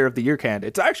defensive player of the year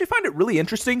candidates. I actually find it really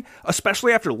interesting,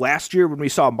 especially after last year when we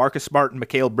saw Marcus Smart and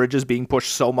Mikal Bridges being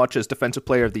pushed so much as defensive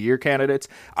player of the year candidates.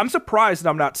 I'm surprised that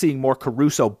I'm not seeing more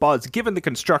Caruso buzz given the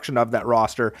construction of that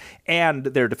roster and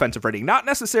their defensive rating. Not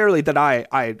necessarily that I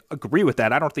agree with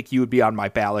that. I don't think he would be on my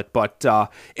ballot, but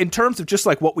in terms of just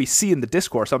like what we see in the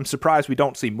discourse, I'm surprised we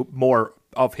don't see more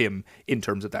of him in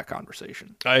terms of that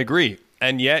conversation. I agree.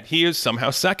 And yet he is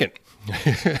somehow second.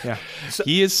 Yeah.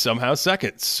 He is somehow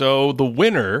second. So the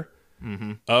winner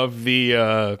of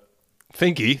the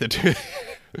Thinky,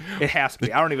 it has to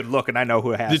be. I don't even look, and I know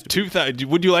who it has to be.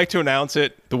 Would you like to announce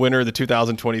it, the winner of the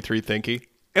 2023 Thinky?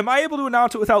 Am I able to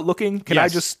announce it without looking?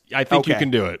 Yes, I think you can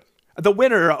do it. The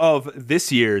winner of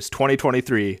this year's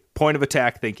 2023 Point of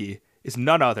Attack Thinky is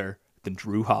none other than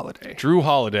Drew Holiday. Drew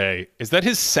Holiday. Is that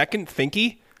his second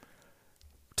Thinky?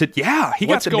 He got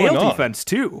the nail defense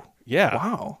too. Yeah.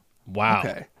 Wow.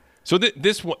 Okay. So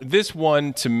this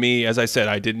one to me, as I said,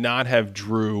 I did not have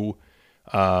Drew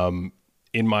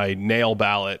in my nail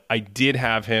ballot. I did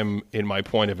have him in my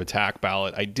point of attack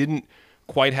ballot. I didn't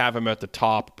quite have him at the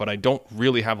top, but I don't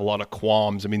really have a lot of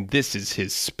qualms. I mean, this is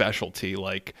his specialty.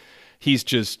 Like, he's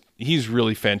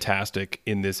really fantastic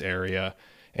in this area.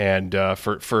 And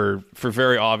for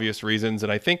very obvious reasons.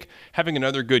 And I think having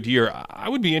another good year, I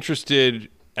would be interested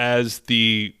as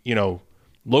the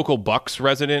local Bucks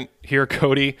resident here,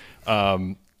 Cody.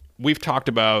 We've talked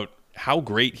about how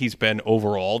great he's been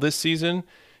overall this season.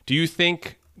 Do you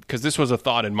think, because this was a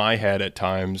thought in my head at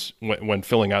times when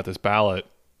filling out this ballot,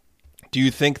 do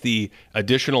you think the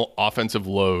additional offensive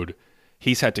load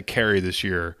he's had to carry this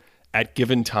year at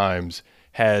given times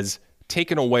has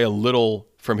taken away a little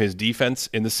from his defense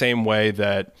in the same way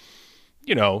that,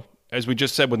 as we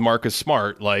just said with Marcus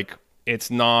Smart, like,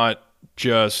 it's not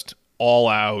just all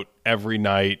out every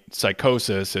night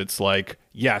psychosis. It's like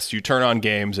yes, you turn on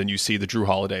games and you see the Drew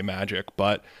Holiday magic,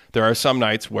 but there are some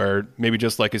nights where maybe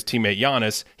just like his teammate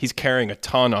Giannis, he's carrying a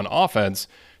ton on offense,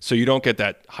 so you don't get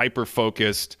that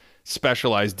hyper-focused,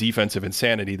 specialized defensive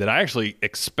insanity that I actually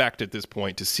expect at this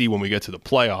point to see when we get to the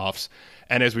playoffs.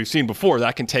 And as we've seen before,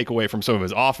 that can take away from some of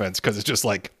his offense because it's just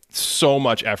like so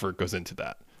much effort goes into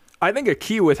that. I think a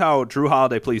key with how Drew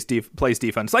Holiday plays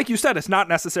defense, like you said, it's not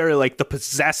necessarily like the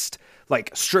possessed,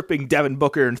 like stripping Devin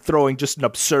Booker and throwing just an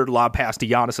absurd lob pass to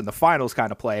Giannis in the finals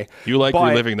kind of play. You like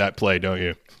reliving that play, don't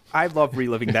you? I love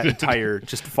reliving that entire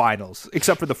just finals,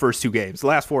 except for the first 2 games. The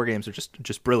last 4 games are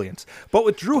just brilliance. But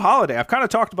with Drew Holiday, I've kind of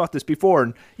talked about this before,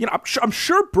 and I'm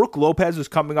sure Brook Lopez is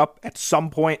coming up at some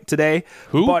point today.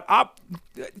 Who? But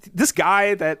this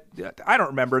guy that I don't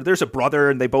remember. There's a brother,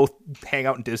 and they both hang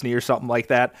out in Disney or something like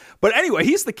that. But anyway,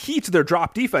 he's the key to their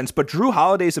drop defense. But Drew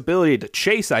Holiday's ability to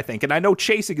chase, I think, and I know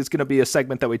chasing is going to be a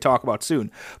segment that we talk about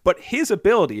soon, but his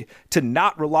ability to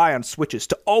not rely on switches,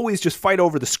 to always just fight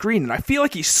over the screen, and I feel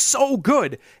like he's so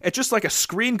good at just like a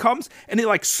screen comes and he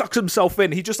like sucks himself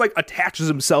in. He just like attaches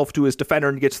himself to his defender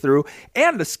and gets through.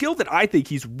 And the skill that I think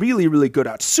he's really, really good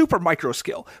at, super micro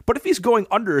skill. But if he's going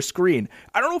under a screen,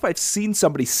 I don't know if I've seen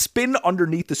somebody spin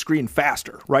underneath the screen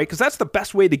faster, right? Because that's the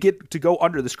best way to get to go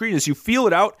under the screen is you feel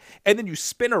it out and then you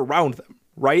spin around them.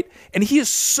 Right? And he is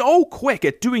so quick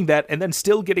at doing that and then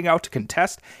still getting out to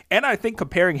contest. And I think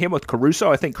comparing him with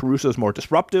Caruso, I think Caruso is more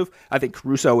disruptive. I think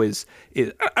Caruso is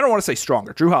I don't want to say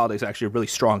stronger. Drew Holiday is actually a really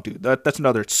strong dude. That's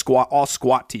another all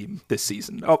squat team this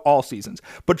season, all seasons.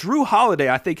 But Drew Holiday,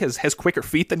 I think, has quicker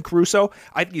feet than Caruso.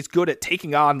 I think he's good at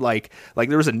taking on like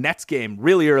there was a Nets game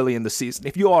really early in the season.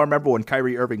 If you all remember when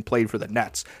Kyrie Irving played for the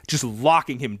Nets, just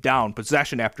locking him down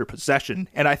possession after possession.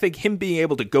 And I think him being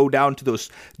able to go down to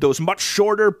those much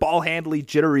shorter, ball-handly,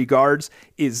 jittery guards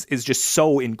is just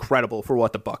so incredible for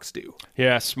what the Bucks do.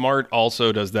 Yeah, Smart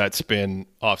also does that spin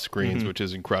off screens, which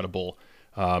is incredible.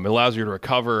 It allows you to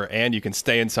recover, and you can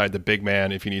stay inside the big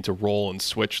man if you need to roll and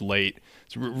switch late.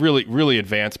 It's really, really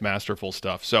advanced, masterful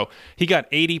stuff. So he got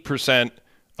 80%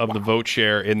 of the vote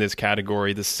share in this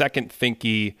category. The second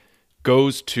Thinky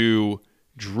goes to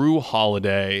Drew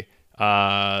Holiday.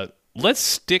 Let's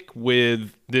stick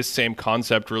with this same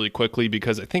concept really quickly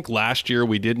because I think last year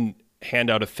we didn't hand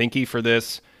out a Thinky for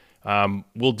this.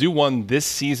 We'll do one this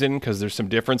season because there's some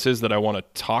differences that I want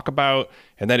to talk about,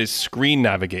 and that is screen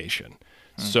navigation.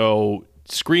 So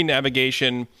screen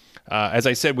navigation, as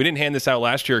I said, we didn't hand this out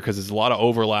last year because there's a lot of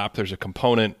overlap. There's a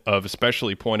component of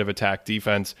especially point of attack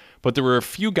defense, but there were a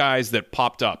few guys that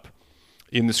popped up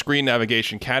in the screen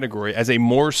navigation category as a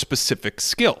more specific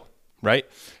skill, right?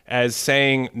 As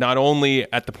saying not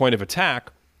only at the point of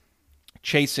attack,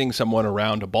 chasing someone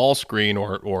around a ball screen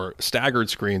or staggered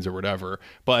screens or whatever,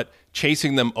 but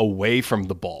chasing them away from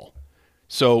the ball.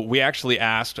 So we actually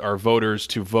asked our voters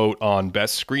to vote on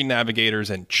best screen navigators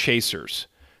and chasers,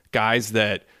 guys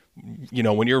that,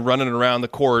 when you're running around the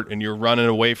court and you're running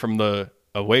away from the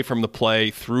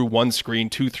play through one screen,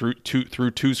 through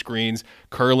two screens,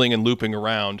 curling and looping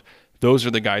around, those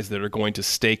are the guys that are going to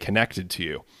stay connected to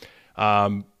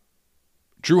you.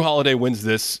 Drew Holiday wins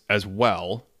this as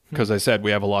well because I said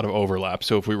we have a lot of overlap.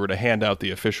 So if we were to hand out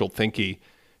the official Thinky,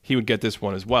 he would get this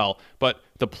one as well. But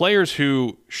the players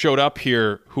who showed up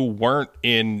here who weren't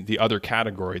in the other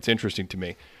category, it's interesting to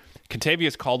me.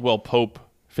 Kentavious Caldwell-Pope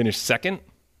finished second.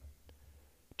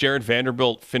 Jared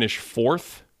Vanderbilt finished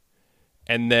fourth.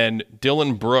 And then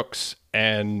Dylan Brooks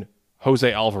and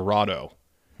Jose Alvarado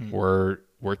were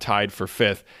tied for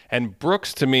fifth. And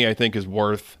Brooks, to me, I think is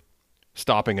worth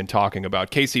stopping and talking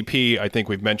about. KCP, I think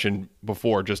we've mentioned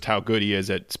before just how good he is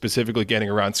at specifically getting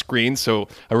around screens. So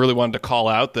I really wanted to call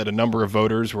out that a number of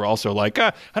voters were also like,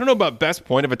 I don't know about best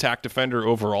point of attack defender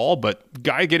overall, but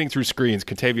guy getting through screens,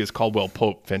 Kentavious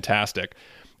Caldwell-Pope, fantastic.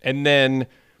 And then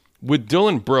with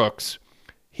Dylan Brooks,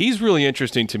 he's really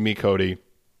interesting to me, Cody,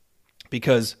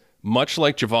 because much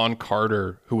like Javon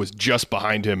Carter, who was just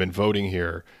behind him in voting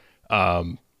here,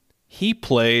 he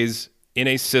plays in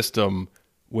a system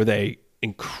with a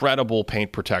incredible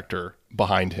paint protector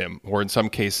behind him, or in some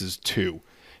cases 2.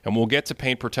 And we'll get to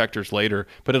paint protectors later,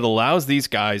 but it allows these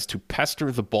guys to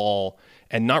pester the ball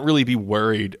and not really be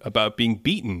worried about being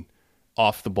beaten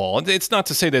off the ball. And it's not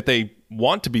to say that they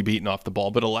want to be beaten off the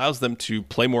ball, but allows them to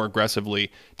play more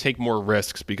aggressively, take more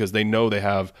risks because they know they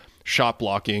have shot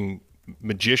blocking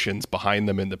magicians behind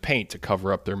them in the paint to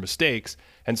cover up their mistakes.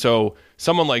 And so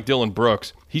someone like Dylan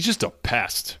Brooks, he's just a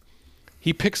pest.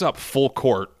 He picks up full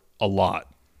court a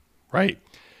lot, right?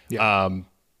 Yeah.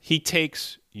 He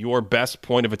takes your best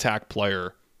point of attack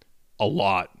player a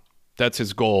lot. That's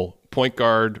his goal. Point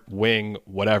guard, wing,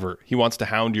 whatever. He wants to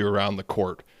hound you around the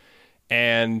court.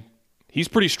 And He's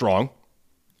pretty strong.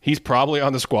 He's probably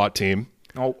on the squat team.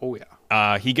 Oh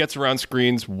yeah. He gets around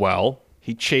screens well.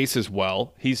 He chases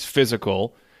well. He's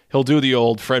physical. He'll do the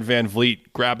old Fred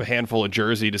VanVleet, grab a handful of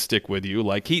jersey to stick with you.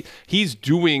 Like he's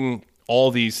doing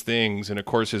all these things. And of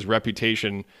course, his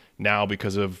reputation now,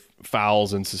 because of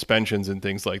fouls and suspensions and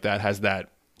things like that, has that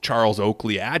Charles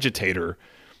Oakley agitator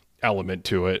element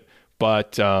to it.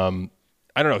 But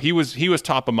I don't know. He was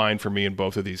top of mind for me in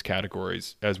both of these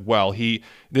categories as well. This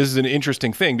is an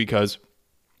interesting thing because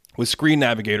with Screen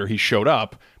Navigator, he showed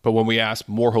up, but when we asked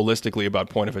more holistically about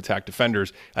point of attack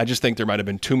defenders, I just think there might have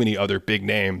been too many other big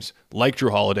names like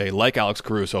Drew Holiday, like Alex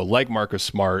Caruso, like Marcus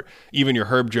Smart, even your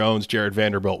Herb Jones, Jared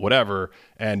Vanderbilt, whatever,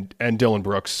 and Dylan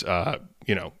Brooks.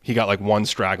 He got like one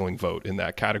straggling vote in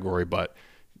that category, but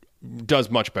does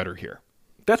much better here.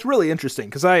 That's really interesting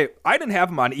because I didn't have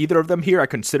him on either of them here. I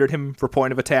considered him for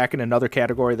point of attack in another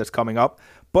category that's coming up.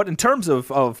 But in terms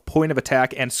of point of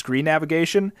attack and screen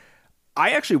navigation,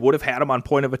 I actually would have had him on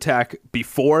point of attack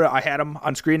before I had him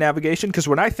on screen navigation, because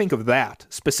when I think of that,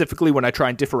 specifically when I try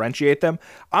and differentiate them,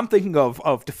 I'm thinking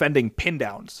of defending pin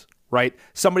downs, right?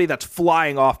 Somebody that's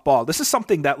flying off ball. This is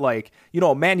something that, like,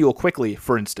 Emmanuel Quickly,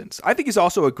 for instance. I think he's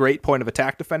also a great point of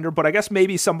attack defender, but I guess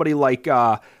maybe somebody like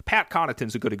Pat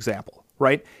Connaughton's a good example,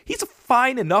 right? He's a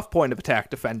fine enough point of attack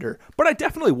defender, but I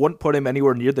definitely wouldn't put him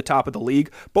anywhere near the top of the league.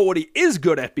 But what he is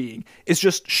good at being is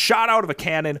just shot out of a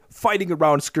cannon, fighting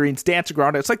around screens, dancing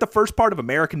around it. It's like the first part of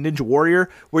American Ninja Warrior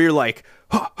where you're like,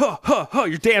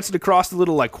 you're dancing across the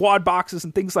little like quad boxes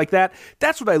and things like that.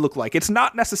 That's what I look like. It's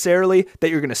not necessarily that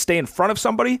you're going to stay in front of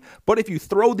somebody, but if you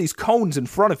throw these cones in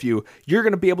front of you, you're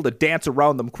going to be able to dance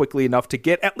around them quickly enough to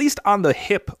get at least on the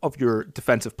hip of your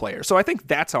defensive player. So I think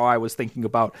that's how I was thinking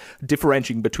about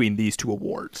differentiating between these two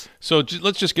awards. So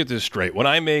let's just get this straight. When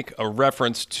I make a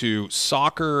reference to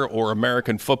soccer or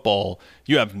American football,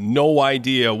 you have no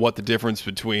idea what the difference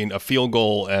between a field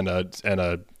goal and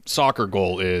a soccer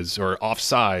goal is, or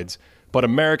offsides. But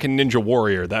American Ninja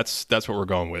Warrior, that's what we're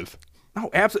going with. No,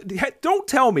 absolutely. Don't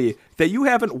tell me that you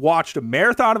haven't watched a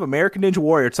marathon of American Ninja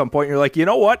Warrior at some point. And you're like, you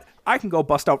know what? I can go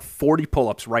bust out 40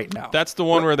 pull-ups right now. That's the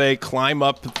one where they climb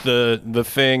up the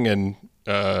thing and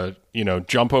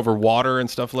jump over water and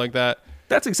stuff like that.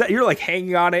 That's exactly. You're like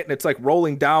hanging on it and it's like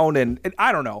rolling down and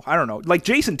I don't know. Like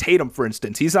Jason Tatum, for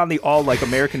instance, he's on the all like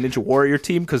American Ninja Warrior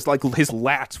team because like his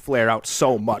lats flare out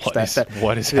so much.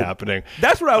 What is happening?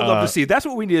 That's what I would love to see. That's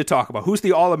what we need to talk about. Who's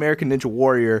the all American Ninja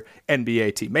Warrior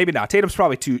NBA team? Maybe not. Tatum's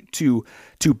probably too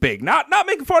big. Not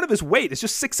making fun of his weight. It's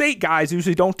just 6'8" guys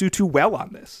usually don't do too well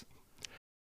on this.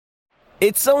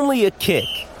 It's only a kick,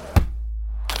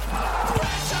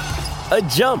 a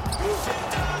jump,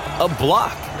 a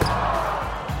block.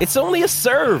 It's only a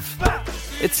serve.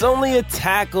 It's only a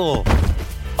tackle,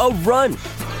 a run.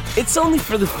 It's only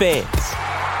for the fans.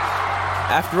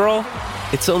 After all,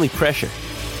 it's only pressure.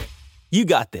 You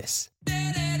got this.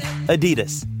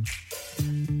 Adidas.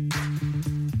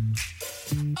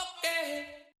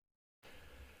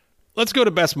 Let's go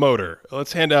to Best Motor.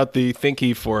 Let's hand out the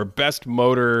Thinky for Best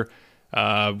Motor.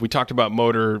 We talked about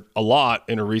motor a lot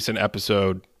in a recent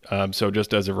episode. So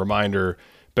just as a reminder,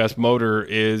 Best Motor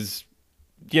is,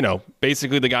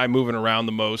 basically the guy moving around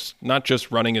the most, not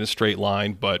just running in a straight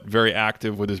line, but very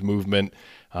active with his movement.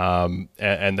 And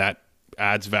that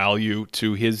adds value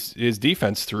to his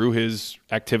defense through his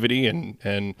activity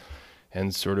and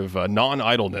sort of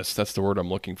non-idleness. That's the word I'm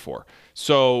looking for.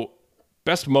 So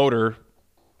Best Motor,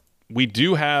 we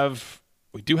do have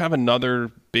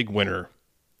another big winner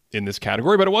in this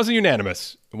category, but it wasn't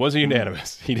unanimous.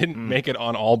 He didn't make it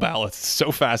on all ballots. It's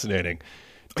so fascinating.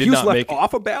 He was left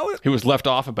off a ballot? He was left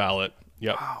off a ballot.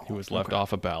 Yep. Wow. He was left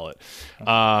off a ballot.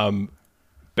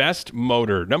 Best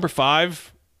Motor. Number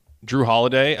 5, Drew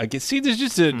Holiday. I guess, see, there's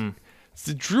just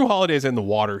Drew Holiday's in the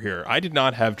water here. I did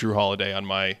not have Drew Holiday on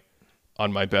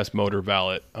my Best Motor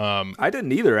ballot. I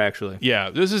didn't either, actually.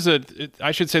 Yeah,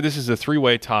 I should say this is a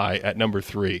 3-way tie at number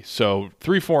 3. So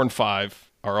 3, 4, and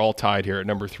 5 are all tied here at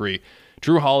number 3.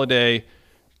 Drew Holiday,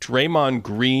 Draymond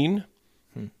Green,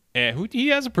 and he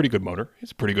has a pretty good motor.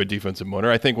 He's a pretty good defensive motor.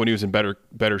 I think when he was in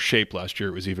better shape last year,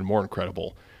 it was even more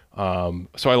incredible.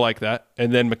 So I like that.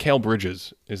 And then Mikal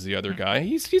Bridges is the other guy.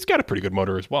 He's got a pretty good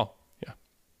motor as well. Yeah.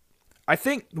 I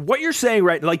think what you're saying,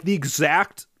 right, like the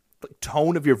exact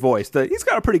tone of your voice, that he's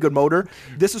got a pretty good motor.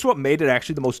 This is what made it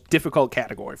actually the most difficult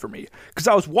category for me, because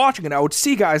I was watching and I would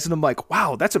see guys and I'm like,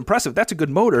 wow, that's impressive, that's a good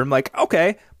motor. I'm like,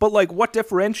 okay, but like what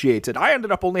differentiates it? I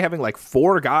ended up only having like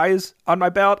 4 guys on my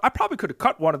ballot. I probably could have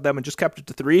cut one of them and just kept it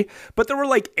to 3, but there were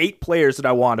like 8 players that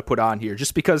I wanted to put on here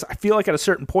just because I feel like at a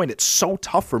certain point it's so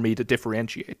tough for me to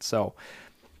differentiate. So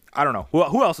I don't know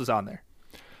who else is on there.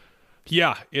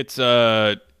 Yeah, it's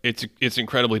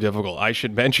incredibly difficult. I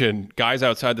should mention guys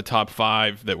outside the top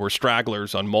 5 that were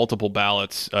stragglers on multiple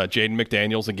ballots. Jaden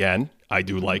McDaniels again. I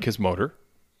do like his motor.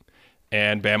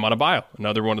 And Bam Adebayo,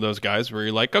 another one of those guys where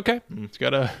you're like, okay, it's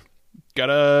got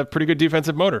a pretty good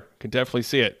defensive motor. Can definitely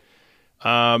see it.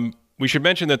 We should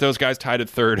mention that those guys tied at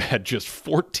third had just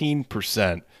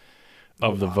 14%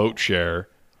 of the vote share.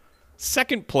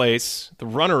 Second place, the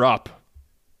runner-up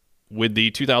with the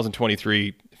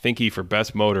 2023 Thinky for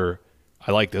best motor.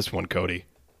 I like this one, Cody.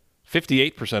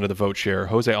 58% of the vote share,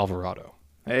 Jose Alvarado.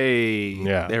 Hey,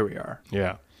 Yeah. There we are.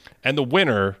 Yeah. And the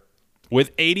winner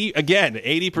with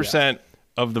 80%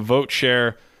 of the vote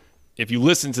share. If you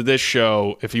listen to this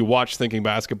show, if you watch Thinking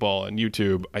Basketball on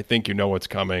YouTube, I think you know what's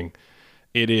coming.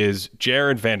 It is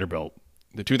Jared Vanderbilt,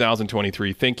 the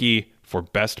 2023 Thinky for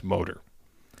best motor.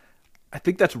 I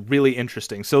think that's really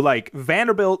interesting. So, like,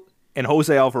 Vanderbilt and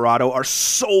Jose Alvarado are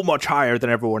so much higher than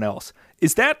everyone else.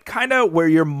 Is that kind of where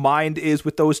your mind is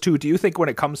with those two? Do you think when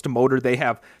it comes to motor, they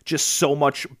have just so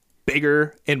much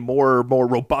bigger and more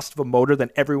robust of a motor than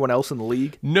everyone else in the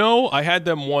league? No, I had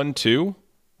them 1-2.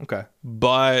 Okay.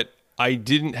 But I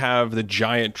didn't have the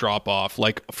giant drop-off.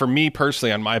 Like, for me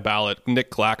personally, on my ballot, Nick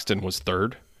Claxton was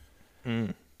third.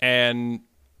 And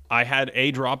I had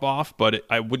a drop-off, but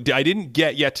I didn't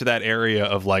get yet to that area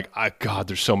of like, God,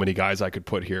 there's so many guys I could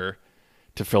put here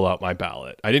to fill out my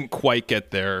ballot. I didn't quite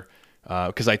get there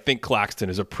because I think Claxton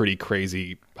is a pretty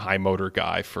crazy high-motor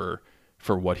guy for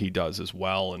what he does as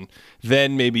well. And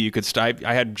then maybe you could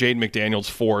I had Jaden McDaniels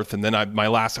fourth, and then I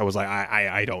was like,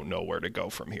 I don't know where to go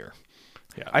from here.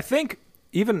 Yeah, I think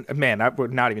we're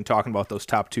not even talking about those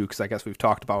top two because I guess we've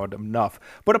talked about it enough.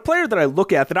 But a player that I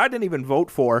look at that I didn't even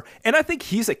vote for, and I think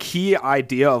he's a key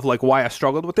idea of like why I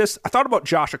struggled with this. I thought about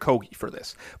Josh Okogie for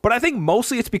this, but I think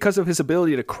mostly it's because of his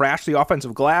ability to crash the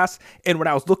offensive glass. And when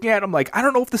I was looking at him, like, I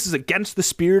don't know if this is against the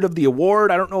spirit of the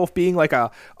award. I don't know if being like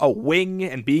a wing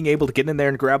and being able to get in there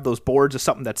and grab those boards is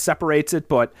something that separates it.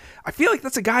 But I feel like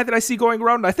that's a guy that I see going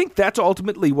around. And I think that's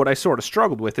ultimately what I sort of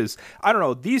struggled with is, I don't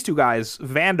know, these two guys,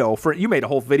 Vando, you made a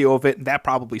whole video of it, and that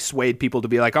probably swayed people to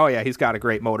be like, oh yeah, he's got a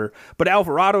great motor. But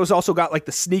Alvarado's also got like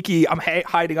the sneaky, I'm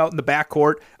hiding out in the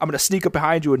backcourt, I'm going to sneak up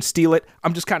behind you and steal it,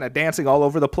 I'm just kind of dancing all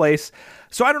over the place.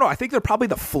 So I don't know, I think they're probably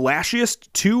the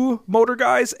flashiest two motor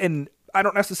guys, and I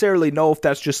don't necessarily know if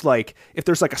that's just like, if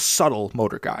there's like a subtle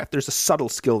motor guy, if there's a subtle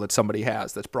skill that somebody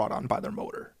has that's brought on by their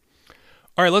motor.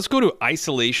 All right, let's go to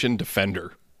isolation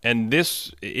defender. And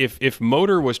this, if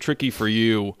motor was tricky for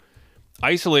you,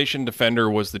 isolation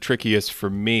defender was the trickiest for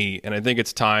me, and I think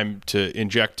it's time to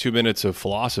inject 2 minutes of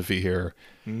philosophy here.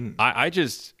 I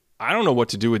don't know what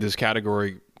to do with this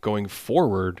category going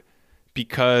forward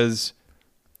because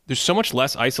there's so much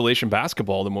less isolation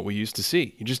basketball than what we used to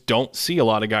see. You just don't see a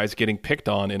lot of guys getting picked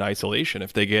on in isolation.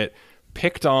 If they get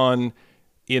picked on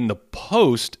in the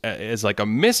post as like a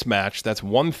mismatch, that's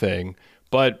one thing,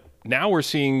 but now we're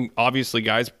seeing obviously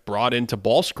guys brought into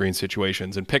ball screen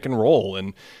situations and pick and roll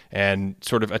and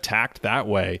sort of attacked that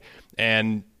way.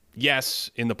 And yes,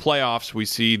 in the playoffs, we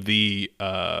see the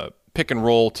pick and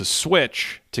roll to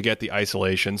switch to get the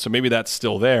isolation. So maybe that's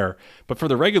still there. But for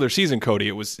the regular season, Cody,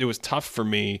 it was tough for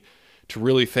me to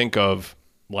really think of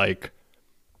like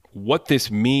what this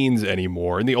means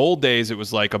anymore. In the old days, it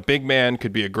was like a big man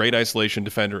could be a great isolation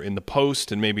defender in the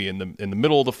post and maybe in the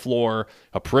middle of the floor.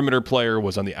 A perimeter player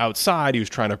was on the outside. He was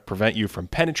trying to prevent you from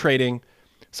penetrating,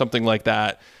 something like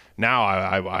that. Now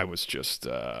I was just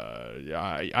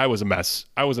I was a mess.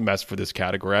 I was a mess for this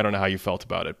category. I don't know how you felt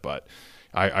about it, but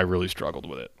I really struggled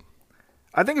with it.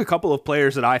 I think a couple of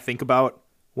players that I think about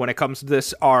when it comes to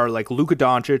this are like Luka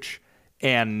Doncic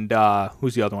and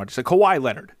who's the other one? Just like Kawhi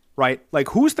Leonard. Right? Like,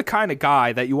 who's the kind of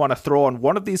guy that you want to throw on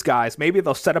one of these guys? Maybe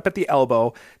they'll set up at the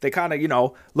elbow. They kind of,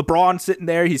 LeBron sitting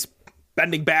there. He's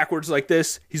bending backwards like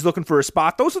this. He's looking for a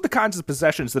spot. Those are the kinds of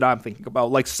possessions that I'm thinking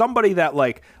about. Like, somebody that,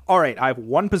 like, all right, I have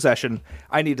one possession.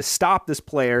 I need to stop this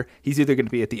player. He's either going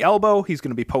to be at the elbow. He's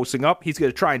going to be posting up. He's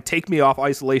going to try and take me off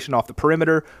isolation off the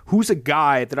perimeter. Who's a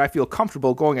guy that I feel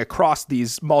comfortable going across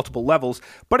these multiple levels?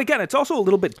 But again, it's also a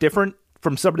little bit different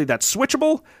from somebody that's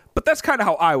switchable, but that's kind of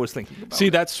how I was thinking about it. See,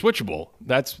 that's switchable.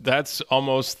 That's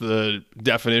almost the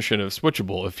definition of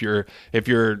switchable. If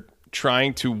you're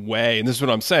trying to weigh, and this is what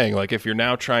I'm saying, like if you're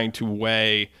now trying to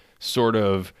weigh sort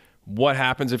of what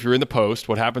happens if you're in the post,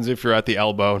 what happens if you're at the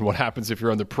elbow, and what happens if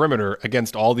you're on the perimeter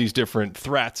against all these different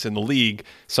threats in the league.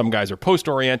 Some guys are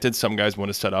post-oriented, some guys want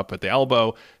to set up at the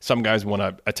elbow, some guys want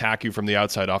to attack you from the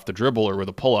outside off the dribble or with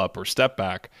a pull-up or step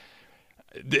back.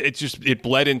 It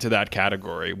bled into that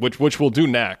category, which we'll do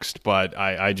next, but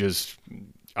I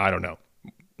don't know.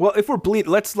 Well, if we're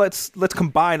let's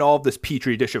combine all of this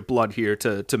petri dish of blood here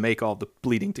to make all the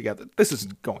bleeding together. This is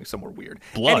going somewhere weird.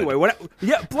 Blood. Anyway,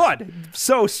 blood.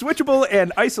 So switchable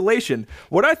and isolation.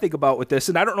 What I think about with this,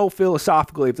 and I don't know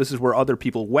philosophically if this is where other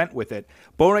people went with it,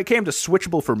 but when it came to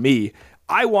switchable for me,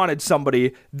 I wanted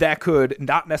somebody that could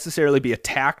not necessarily be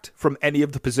attacked from any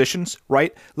of the positions,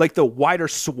 right? Like the wider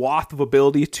swath of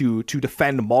ability to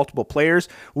defend multiple players.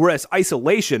 Whereas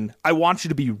isolation, I want you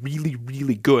to be really,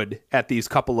 really good at these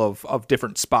couple of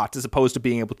different spots as opposed to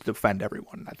being able to defend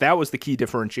everyone. That was the key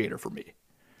differentiator for me.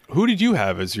 Who did you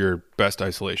have as your best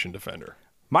isolation defender?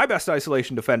 My best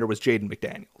isolation defender was Jaden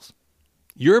McDaniels.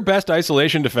 Your best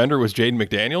isolation defender was Jaden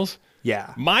McDaniels?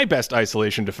 Yeah. My best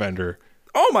isolation defender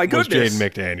Oh my goodness. was Jaden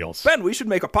McDaniels. Ben, we should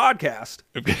make a podcast.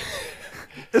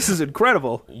 This is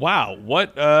incredible. Wow.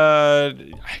 What,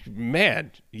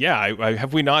 man. Yeah.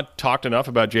 Have we not talked enough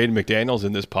about Jaden McDaniels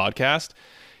in this podcast?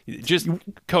 Just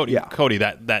Cody,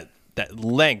 that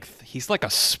length, he's like a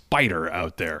spider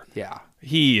out there. Yeah.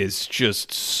 He is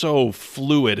just so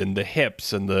fluid in the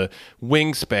hips and the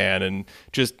wingspan and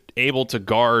just able to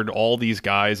guard all these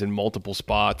guys in multiple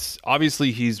spots.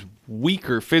 Obviously, he's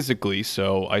weaker physically,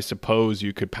 so I suppose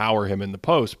you could power him in the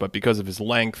post, but because of his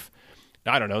length,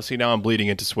 I don't know. See, now I'm bleeding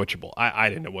into switchable. I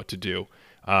didn't know what to do.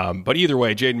 But either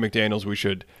way, Jaden McDaniels, we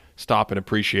should stop and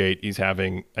appreciate. He's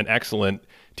having an excellent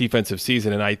defensive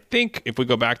season, and I think if we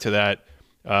go back to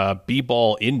that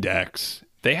B-ball index,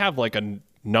 they have like a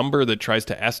number that tries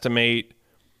to estimate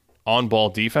on-ball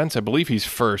defense. I believe he's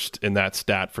first in that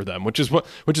stat for them, which is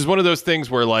one of those things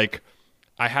where like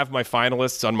I have my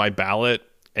finalists on my ballot,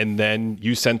 and then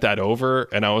you sent that over,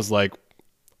 and I was like,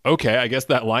 okay, I guess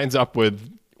that lines up with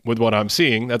what I'm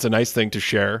seeing. That's a nice thing to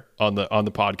share on the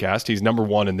podcast. He's number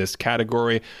one in this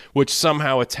category, which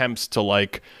somehow attempts to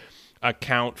like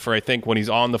account for, I think, when he's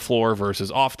on the floor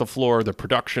versus off the floor, the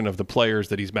production of the players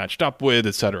that he's matched up with,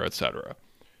 et cetera, et cetera.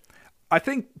 I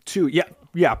think, too,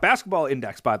 yeah, Basketball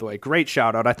Index, by the way, great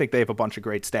shout-out. I think they have a bunch of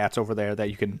great stats over there that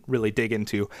you can really dig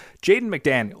into. Jaden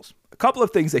McDaniels, a couple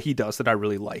of things that he does that I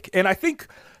really like. And I think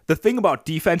the thing about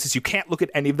defense is you can't look at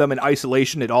any of them in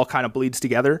isolation. It all kind of bleeds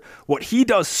together. What he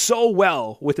does so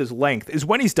well with his length is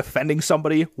when he's defending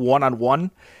somebody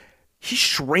one-on-one, he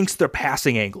shrinks their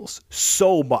passing angles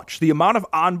so much. The amount of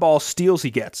on-ball steals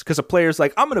he gets, because a player's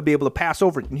like, I'm going to be able to pass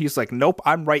over it. And he's like, nope,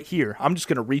 I'm right here. I'm just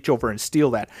going to reach over and steal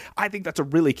that. I think that's a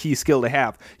really key skill to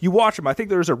have. You watch him. I think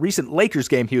there was a recent Lakers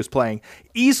game he was playing,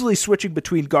 easily switching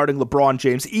between guarding LeBron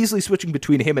James, easily switching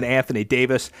between him and Anthony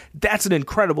Davis. That's an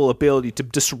incredible ability to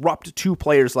disrupt two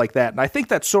players like that. And I think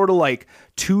that's sort of like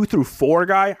 2 through 4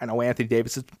 guy. I know Anthony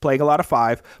Davis is playing a lot of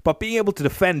 5, but being able to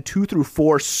defend 2 through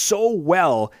 4 so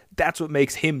well, that's what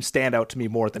makes him stand out to me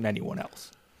more than anyone else.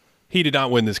 He did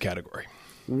not win this category.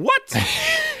 What?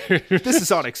 This is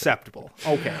unacceptable.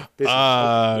 Okay.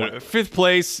 Fifth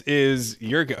place is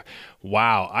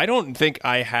Wow. I don't think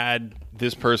I had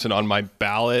this person on my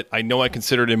ballot. I know I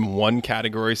considered him one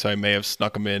category, so I may have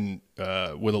snuck him in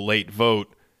with a late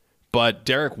vote. But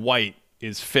Derek White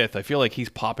is fifth. I feel like he's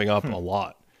popping up a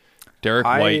lot. Derek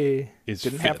White is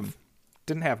fifth.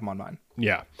 Didn't have him on mine.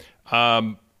 Yeah.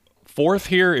 Fourth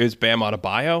here is Bam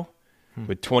Adebayo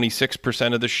with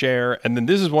 26% of the share. And then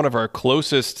this is one of our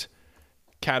closest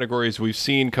categories we've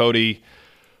seen, Cody.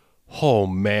 Oh,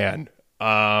 man.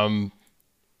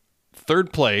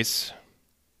 Third place,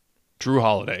 Drew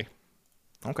Holiday.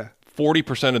 Okay.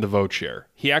 40% of the vote share.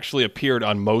 He actually appeared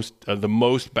on the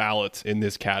most ballots in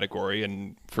this category,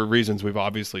 and for reasons we've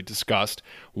obviously discussed.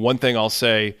 One thing I'll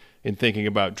say in thinking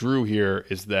about Drew here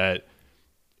is that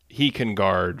he can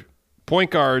guard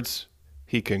point guards,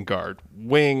 he can guard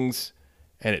wings,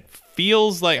 and it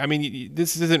feels like, I mean,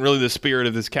 this isn't really the spirit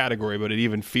of this category, but it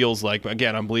even feels like,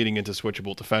 again, I'm bleeding into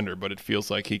switchable defender, but it feels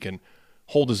like he can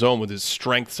hold his own with his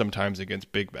strength sometimes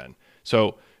against big men.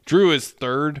 So Drew is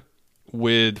third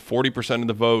with 40% of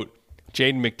the vote.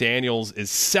 Jaden McDaniels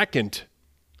is second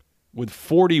with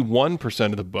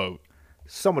 41% of the vote.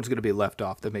 Someone's going to be left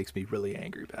off. That makes me really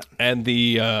angry, Ben. And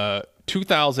the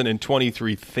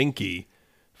 2023 Thinkie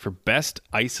for best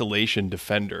isolation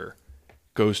defender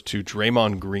goes to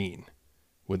Draymond Green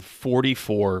with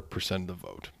 44% of the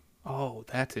vote. Oh,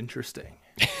 that's interesting.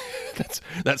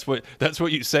 that's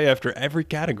what you say after every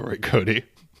category, Cody.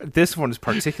 This one is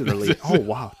particularly. Oh,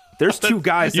 wow. There's two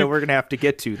guys that we're going to have to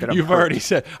get to that you've already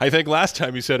said. I think last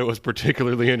time you said it was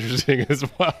particularly interesting as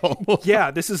well. Yeah,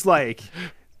 this is like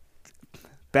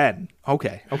Ben.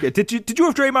 Okay. Did you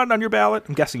have Draymond on your ballot?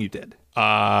 I'm guessing you did.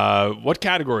 What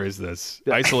category is this?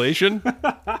 Isolation?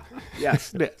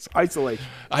 Yes, it is. Isolation.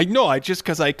 I know. Just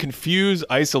because I confuse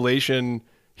isolation.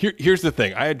 Here's the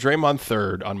thing. I had Draymond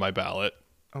third on my ballot.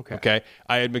 Okay.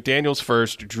 I had McDaniels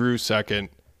first, Drew second,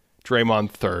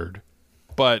 Draymond third.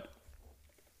 But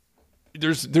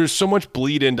there's so much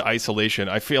bleed into isolation.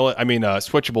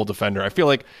 Switchable defender. I feel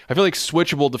like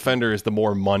switchable defender is the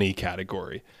more money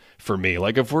category for me.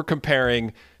 Like if we're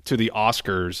comparing to the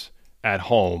Oscars at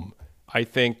home, I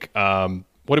think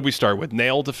what did we start with?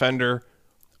 Nail defender.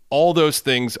 All those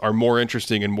things are more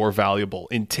interesting and more valuable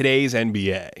in today's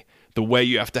NBA. The way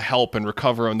you have to help and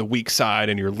recover on the weak side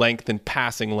and your length and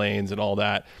passing lanes and all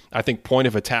that. I think point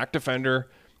of attack defender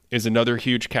is another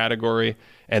huge category.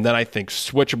 And then I think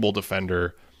switchable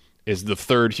defender is the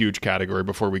third huge category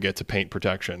before we get to paint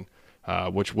protection,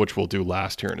 which we'll do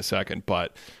last here in a second.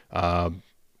 But I'm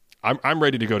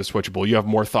ready to go to switchable. You have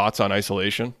more thoughts on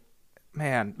isolation?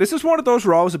 Man, this is one of those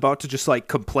where I was about to just like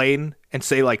complain and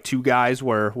say like two guys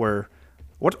were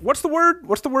what's the word?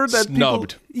 What's the word that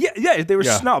snubbed? They were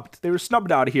snubbed. They were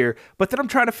snubbed out of here. But then I'm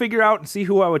trying to figure out and see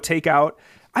who I would take out.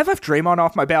 I left Draymond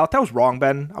off my ballot. That was wrong,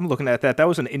 Ben. I'm looking at that. That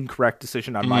was an incorrect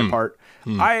decision on my part.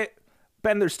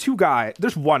 Ben, there's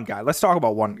one guy. Let's talk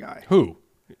about one guy. Who?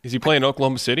 Is he playing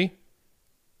Oklahoma City?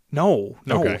 No.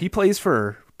 Okay. He plays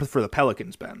for the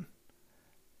Pelicans, Ben.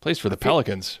 Plays for the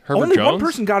Pelicans. Herbert only Jones? One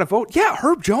person got a vote. Yeah,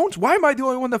 Herb Jones. Why am I the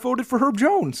only one that voted for Herb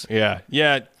Jones? Yeah.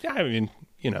 I mean,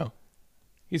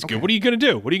 he's good. What are you going to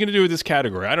do? What are you going to do with this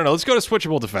category? I don't know. Let's go to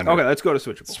switchable defender. Okay, let's go to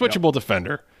switchable. Switchable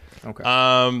defender.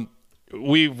 Okay.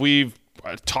 We've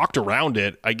talked around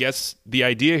it. I guess the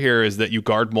idea here is that you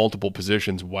guard multiple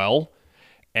positions well,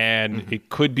 and it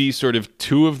could be sort of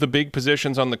two of the big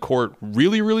positions on the court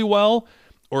really, really well,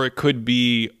 or it could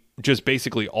be just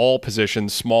basically all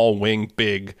positions, small, wing,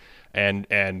 big,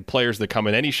 and players that come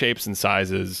in any shapes and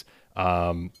sizes.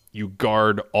 You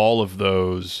guard all of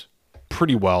those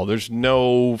pretty well. There's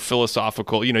no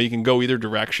philosophical, you can go either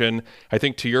direction. I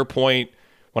think to your point,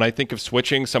 when I think of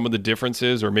switching, some of the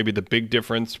differences, or maybe the big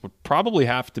difference, would probably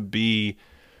have to be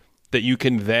that you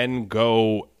can then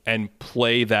go and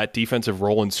play that defensive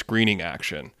role in screening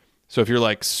action. So if you're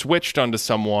like switched onto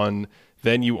someone,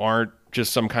 then you aren't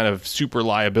just some kind of super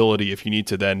liability if you need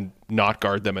to then not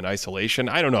guard them in isolation.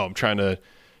 I don't know. I'm trying to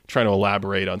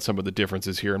elaborate on some of the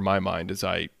differences here in my mind as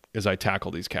I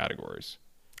tackle these categories.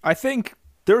 I think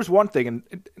there's one thing,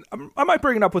 and I might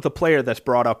bring it up with a player that's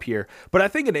brought up here, but I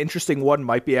think an interesting one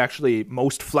might be actually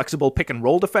most flexible pick and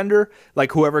roll defender,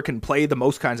 like whoever can play the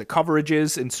most kinds of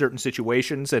coverages in certain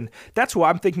situations. And that's who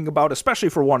I'm thinking about, especially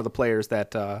for one of the players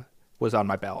that was on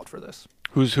my ballot for this.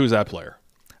 Who's that player?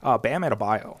 Bam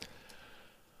Adebayo.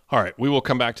 All right, we will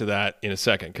come back to that in a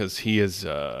second because he is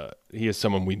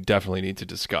someone we definitely need to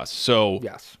discuss. So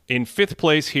yes. In fifth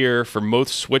place here for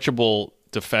most switchable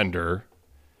defender,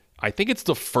 I think it's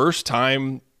the first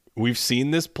time we've seen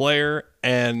this player,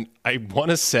 and I want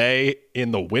to say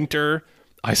in the winter,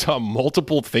 I saw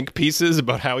multiple think pieces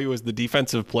about how he was the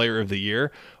defensive player of the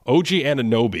year. OG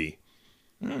Anunoby,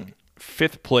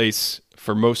 fifth place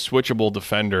for most switchable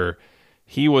defender.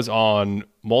 He was on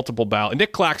multiple ballots.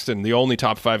 Nick Claxton, the only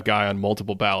top 5 guy on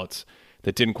multiple ballots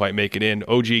that didn't quite make it in.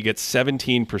 OG gets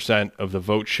 17% of the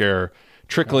vote share,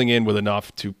 trickling in with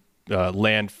enough to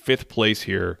land fifth place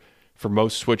here for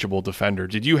most switchable defender.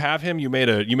 Did you have him? You made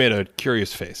a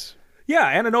curious face.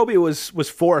 Yeah, Anunoby was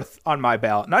fourth on my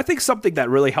ballot. And I think something that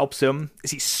really helps him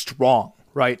is he's strong,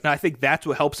 right? And I think that's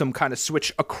what helps him kind of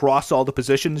switch across all the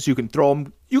positions. You can throw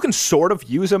him, you can sort of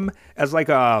use him as like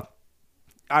a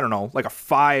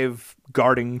 5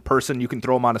 guarding person. You can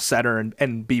throw him on a center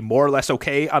and be more or less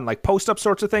okay on like post-up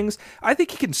sorts of things. I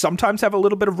think he can sometimes have a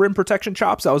little bit of rim protection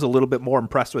chops. I was a little bit more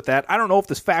impressed with that. I don't know if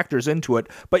this factors into it,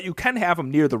 but you can have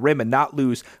him near the rim and not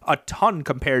lose a ton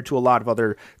compared to a lot of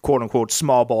other quote-unquote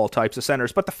small ball types of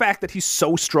centers. But the fact that he's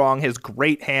so strong, has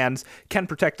great hands, can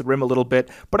protect the rim a little bit,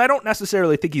 but I don't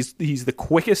necessarily think he's the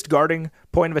quickest guarding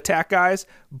point of attack guys,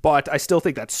 but I still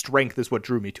think that strength is what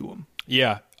drew me to him.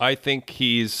 Yeah, I think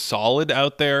he's solid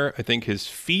out there. I think his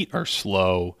feet are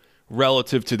slow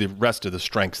relative to the rest of the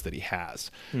strengths that he has.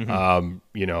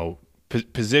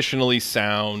 Positionally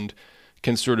sound,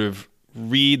 can sort of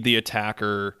read the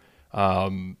attacker,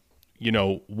 won't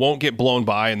get blown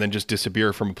by and then just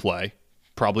disappear from play.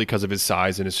 Probably because of his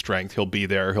size and his strength. He'll be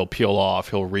there, he'll peel off,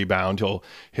 he'll rebound,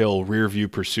 he'll rear view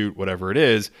pursuit, whatever it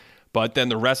is. But then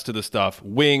the rest of the stuff,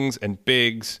 wings and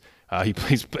bigs,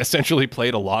 he's essentially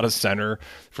played a lot of center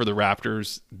for the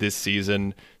Raptors this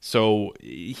season. So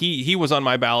he was on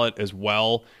my ballot as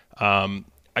well.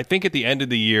 I think at the end of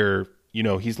the year,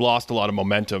 he's lost a lot of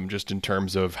momentum just in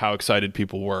terms of how excited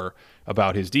people were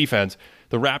about his defense.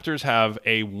 The Raptors have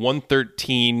a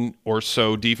 113 or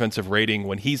so defensive rating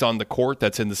when he's on the court.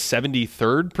 That's in the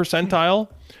 73rd percentile.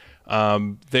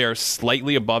 They are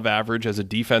slightly above average as a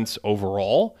defense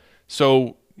overall.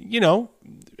 So,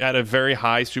 at a very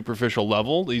high superficial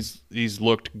level, he's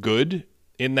looked good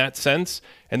in that sense.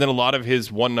 And then a lot of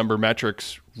his one number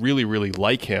metrics really, really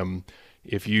like him.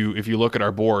 If you look at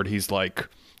our board, he's like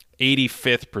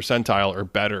 85th percentile or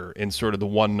better in sort of the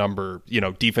one number,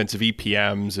 defensive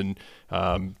EPMs and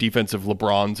defensive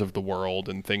LeBrons of the world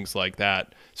and things like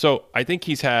that. So I think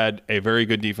he's had a very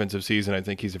good defensive season. I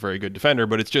think he's a very good defender,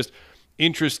 but it's just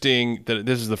interesting that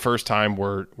this is the first time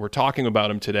we're talking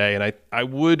about him today. And I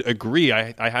would agree.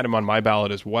 I had him on my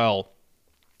ballot as well.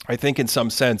 I think in some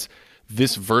sense,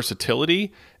 this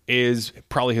versatility is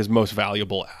probably his most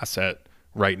valuable asset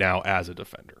right now as a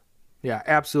defender. Yeah,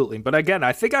 absolutely. But again,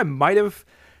 I think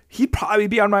he'd probably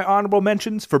be on my honorable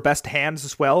mentions for best hands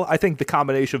as well. I think the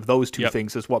combination of those two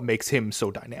things is what makes him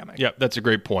so dynamic. Yeah, that's a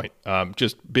great point.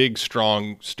 Just big,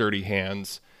 strong, sturdy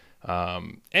hands.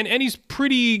 And he's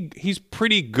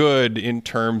pretty good in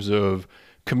terms of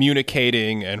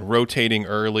communicating and rotating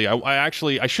early. I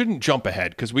shouldn't jump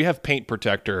ahead because we have paint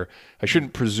protector. I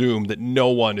shouldn't presume that no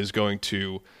one is going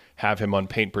to have him on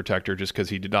paint protector just because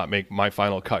he did not make my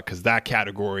final cut, because that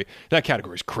category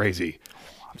is crazy.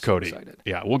 I'm Cody. so excited.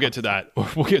 Yeah, we'll get to that.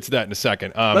 We'll get to that in a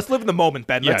second. Let's live in the moment,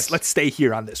 Ben. Yes. Let's stay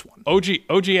here on this one. OG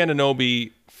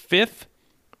Anunoby 5th,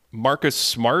 Marcus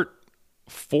Smart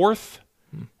 4th.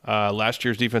 Last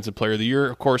year's Defensive Player of the Year,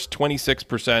 of course,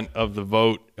 26% of the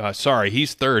vote.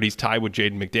 He's third. He's tied with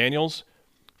Jaden McDaniels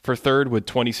for third with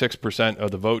 26%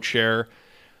 of the vote share.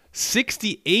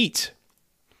 68%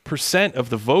 of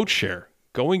the vote share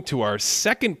going to our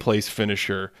second place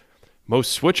finisher,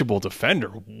 most switchable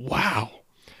defender. Wow.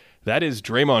 That is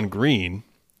Draymond Green.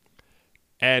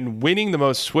 And winning the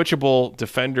most switchable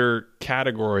defender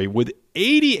category with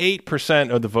 88%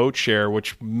 of the vote share,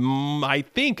 which I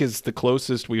think is the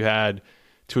closest we've had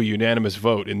to a unanimous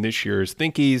vote in this year's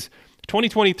Thinkies.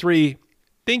 2023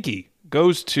 Thinky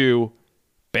goes to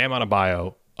Bam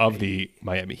Adebayo of the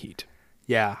Miami Heat.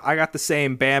 Yeah, I got the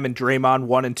same Bam and Draymond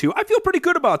 1 and 2. I feel pretty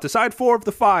good about this. I had 4 of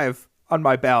the 5 on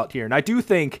my ballot here. And I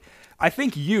think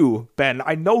you, Ben,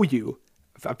 I know you.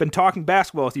 I've been talking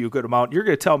basketball with you a good amount. You're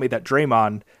going to tell me that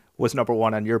Draymond was number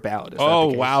 1 on your ballot. Oh,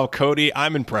 wow, Cody.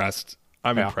 I'm impressed.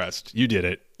 Impressed. You did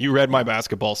it. You read my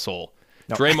basketball soul.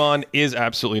 No. Draymond is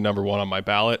absolutely number 1 on my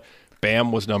ballot.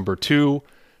 Bam was number 2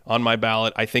 on my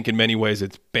ballot. I think in many ways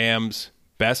it's Bam's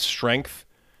best strength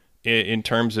in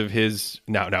terms of his...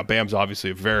 Now, Bam's obviously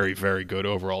a very, very good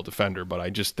overall defender, but I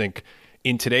just think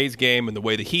in today's game and the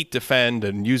way the Heat defend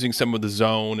and using some of the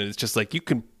zone, and it's just like you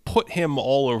can put him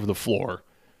all over the floor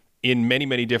in many,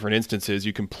 many different instances.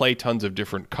 You can play tons of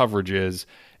different coverages,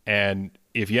 and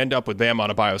if you end up with Bam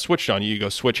Adebayo switched on you, you go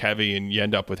switch heavy and you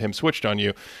end up with him switched on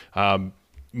you.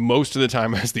 Most of the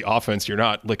time as the offense, you're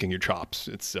not licking your chops.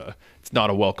 It's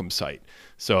not a welcome sight.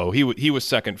 So he was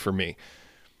second for me.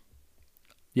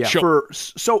 Yeah, for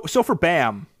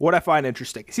Bam, what I find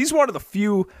interesting is he's one of the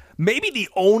few, maybe the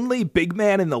only big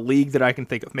man in the league that I can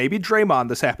think of. Maybe Draymond,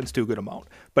 this happens to a good amount,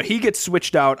 but he gets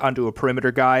switched out onto a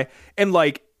perimeter guy, and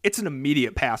it's an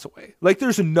immediate pass away.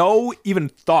 There's no even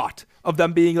thought of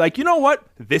them being like, you know what,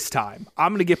 this time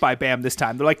I'm going to get by Bam this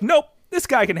time. They're like, nope, this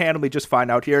guy can handle me just fine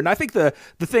out here. And I think the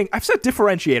thing, I've said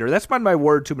differentiator. That's been my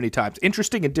word too many times.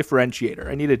 Interesting and differentiator.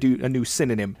 I need to do a new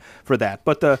synonym for that.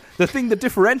 But the thing that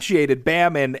differentiated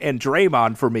Bam and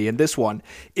Draymond for me in this one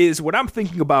is when I'm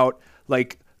thinking about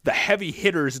the heavy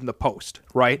hitters in the post,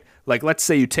 right? Let's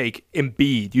say you take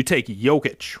Embiid, you take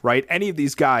Jokic, right? Any of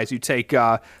these guys, you take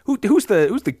who's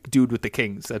the dude with the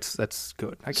Kings? That's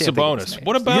good. I can't Sabonis. Think of his name.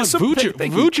 What about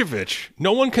Vucevic?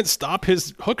 No one can stop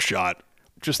his hook shot.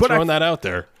 Just throwing that out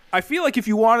there. I feel like if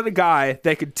you wanted a guy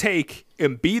that could take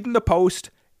Embiid in the post,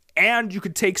 and you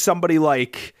could take somebody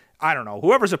like, I don't know,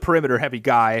 whoever's a perimeter heavy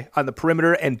guy on the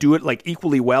perimeter and do it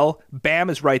equally well,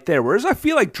 Bam is right there. Whereas I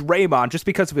feel like Draymond, just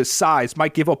because of his size,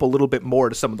 might give up a little bit more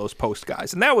to some of those post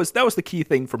guys. And that was the key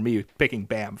thing for me picking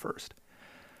Bam first.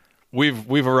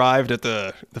 We've arrived at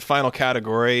the final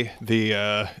category,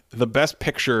 the best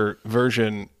picture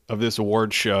version of this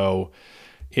award show.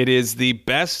 It is the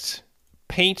best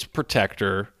paint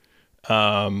protector.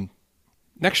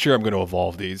 Next year I'm going to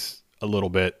evolve these a little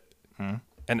bit.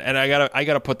 And I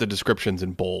gotta put the descriptions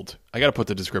in bold.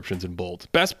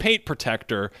 Best paint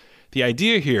protector. The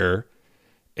idea here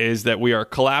is that we are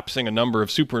collapsing a number of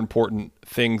super important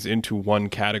things into one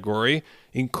category,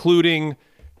 including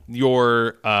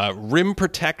your rim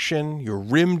protection, your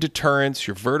rim deterrence,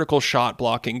 your vertical shot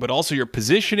blocking, but also your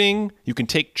positioning. You can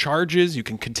take charges. You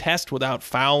can contest without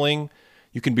fouling.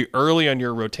 You can be early on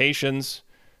your rotations.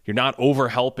 You're not over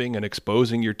helping and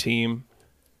exposing your team.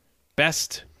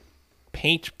 Best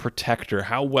paint protector,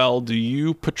 how well do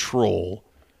you patrol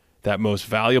that most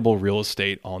valuable real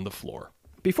estate on the floor?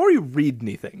 Before you read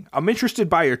anything, I'm interested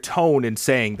by your tone in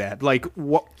saying that. Like,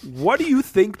 what do you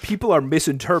think people are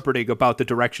misinterpreting about the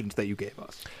directions that you gave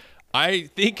us? I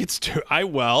think it's too. I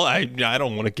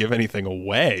don't want to give anything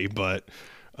away, but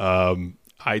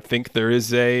I think there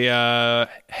is a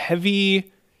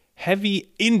heavy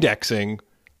indexing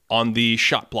on the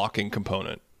shot blocking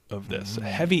component of this.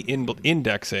 Heavy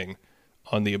indexing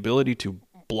on the ability to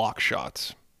block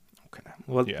shots. Okay.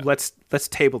 Well, let's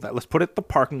table that. Let's put it in the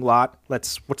parking lot.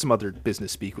 What's some other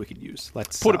business speak we could use?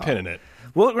 Let's put a pin in it.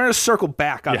 Well, we're going to circle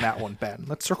back on that one, Ben.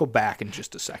 Let's circle back in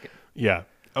just a second. Yeah.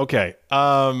 Okay.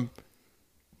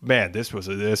 Man, this was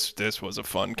a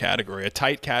fun category, a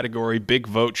tight category, big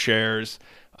vote shares.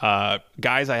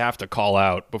 Guys I have to call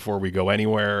out before we go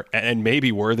anywhere, and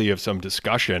maybe worthy of some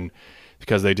discussion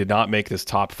because they did not make this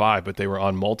top 5, but they were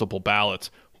on multiple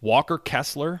ballots. Walker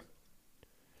Kessler,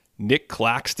 Nick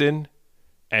Claxton,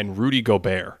 and Rudy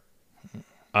Gobert.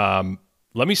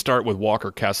 Let me start with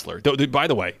Walker Kessler. By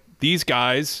the way, these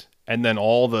guys and then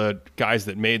all the guys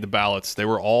that made the ballots, they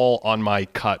were all on my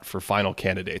cut for final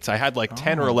candidates. I had like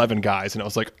 10 or 11 guys, and I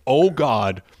was like, oh,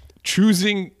 God,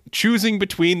 choosing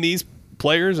between these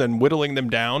players and whittling them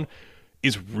down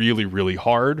is really, really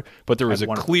hard. But there was a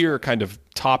clear kind of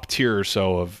top tier or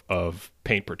so of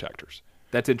paint protectors.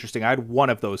 That's interesting. I had one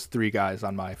of those 3 guys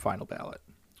on my final ballot.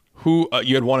 Who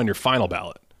you had one on your final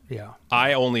ballot? Yeah.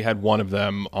 I only had one of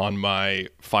them on my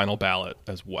final ballot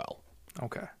as well.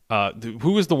 Okay.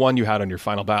 Who was the one you had on your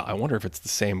final ballot? I wonder if it's the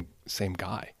same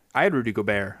guy. I had Rudy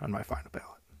Gobert on my final ballot.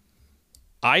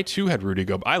 I too had Rudy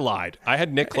Gobert. I lied. I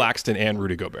had Nick Claxton and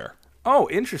Rudy Gobert. Oh,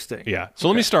 interesting. Yeah. So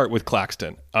let me start with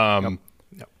Claxton. We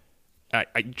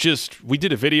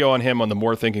did a video on him on the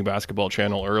More Thinking Basketball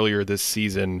channel earlier this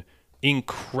season.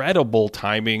 Incredible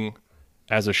timing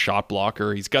as a shot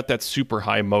blocker. He's got that super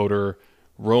high motor,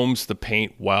 roams the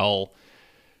paint well.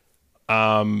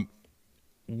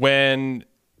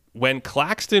 When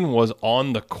Claxton was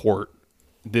on the court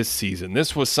this season,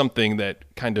 this was something that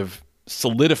kind of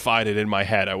solidified it in my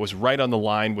head. I was right on the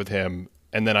line with him,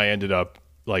 and then I ended up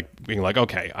like being like,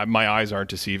 okay, my eyes aren't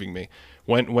deceiving me.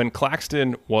 When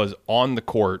Claxton was on the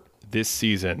court this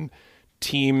season,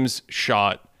 teams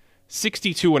shot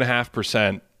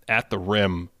 62.5% at the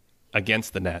rim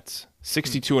against the Nets.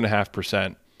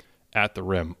 62.5% at the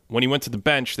rim. When he went to the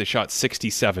bench, they shot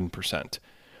 67%.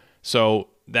 So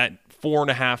that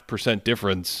 4.5%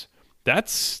 difference,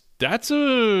 that's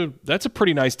a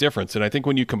pretty nice difference. And I think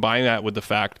when you combine that with the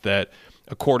fact that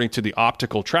according to the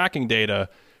optical tracking data,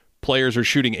 players are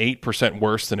shooting 8%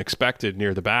 worse than expected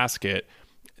near the basket,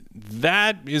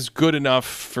 that is good enough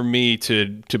for me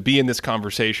to be in this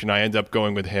conversation. I end up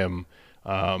going with him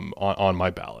on my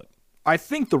ballot. I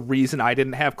think the reason I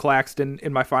didn't have Claxton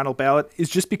in my final ballot is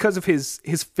just because of his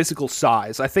physical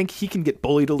size. I think he can get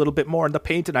bullied a little bit more in the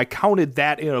paint, and I counted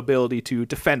that inability to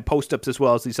defend post-ups as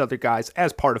well as these other guys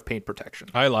as part of paint protection.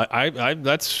 I like that.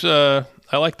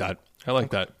 I like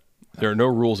that. There are no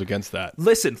rules against that.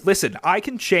 Listen, I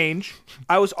can change.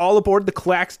 I was all aboard the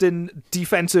Claxton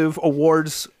Defensive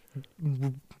Awards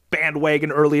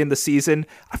bandwagon early in the season.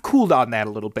 I've cooled on that a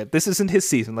little bit. This isn't his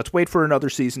season. Let's wait for another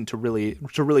season to really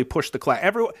push the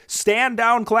everyone stand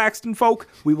down, Claxton folk.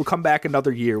 We will come back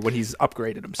another year when he's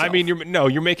upgraded himself. I mean,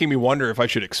 you're making me wonder if I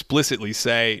should explicitly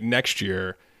say next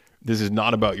year, this is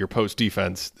not about your post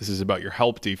defense. This is about your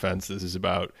help defense. This is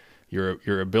about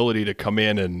your ability to come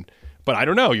in and. But I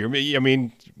don't know. You're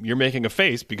making a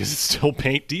face because it's still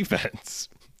paint defense.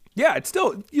 Yeah,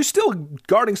 you're still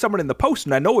guarding someone in the post,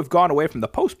 and I know we've gone away from the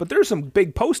post, but there's some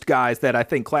big post guys that I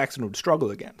think Claxton would struggle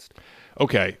against.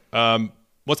 Okay,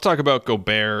 let's talk about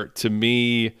Gobert. To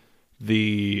me,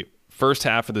 the first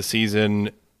half of the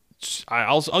season,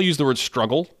 I'll use the word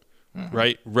struggle,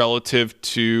 right? Relative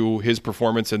to his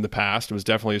performance in the past, it was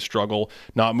definitely a struggle.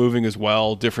 Not moving as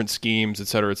well, different schemes, et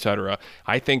cetera, et cetera.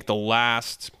 I think the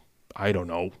last,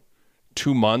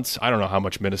 2 months. I don't know how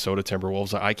much Minnesota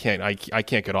Timberwolves. I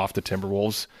can't get off the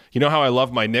Timberwolves. You know how I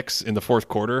love my Knicks in the fourth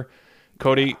quarter,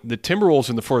 Cody? The Timberwolves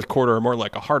in the fourth quarter are more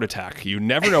like a heart attack. You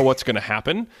never know what's going to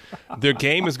happen. The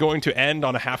game is going to end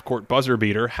on a half-court buzzer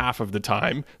beater half of the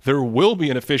time. There will be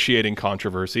an officiating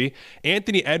controversy.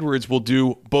 Anthony Edwards will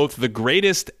do both the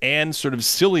greatest and sort of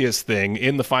silliest thing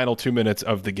in the final 2 minutes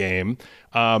of the game.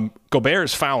 Gobert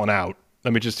is fouling out.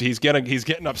 He's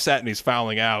getting upset and he's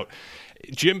fouling out.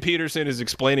 Jim Peterson is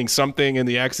explaining something in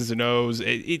the X's and O's.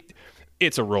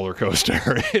 It's a roller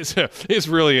coaster. It's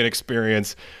really an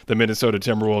experience, the Minnesota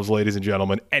Timberwolves, ladies and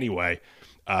gentlemen. Anyway,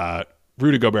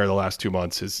 Rudy Gobert the last 2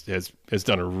 months has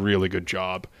done a really good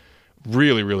job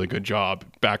really, really good job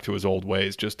back to his old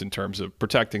ways, just in terms of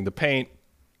protecting the paint,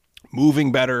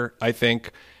 moving better, I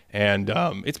think. And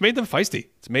it's made them feisty.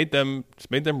 It's made them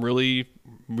really,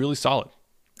 really solid.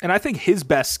 And I think his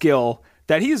best skill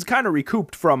that he's kind of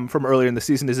recouped from earlier in the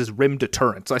season is his rim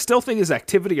deterrence. I still think his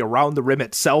activity around the rim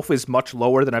itself is much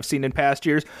lower than I've seen in past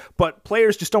years, but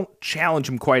players just don't challenge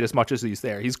him quite as much as he's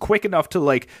there. He's quick enough to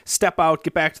like step out,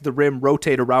 get back to the rim,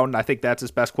 rotate around, and I think that's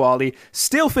his best quality.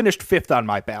 Still finished 5th on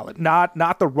my ballot.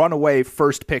 Not the runaway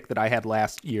first pick that I had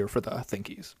last year for the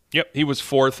Thinkies. Yep, he was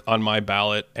 4th on my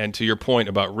ballot. And to your point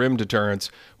about rim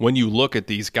deterrence, when you look at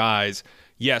these guys,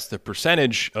 yes, the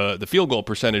percentage, the field goal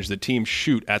percentage that teams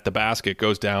shoot at the basket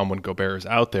goes down when Gobert is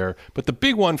out there. But the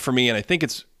big one for me, and I think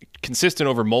it's consistent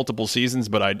over multiple seasons,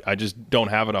 but I just don't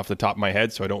have it off the top of my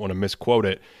head, so I don't want to misquote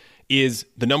it, is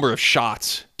the number of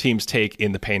shots teams take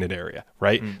in the painted area,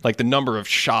 right? Like the number of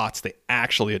shots they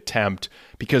actually attempt,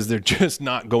 because they're just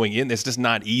not going in. It's just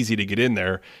not easy to get in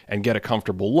there and get a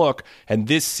comfortable look. And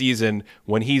this season,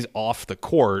 when he's off the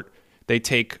court, they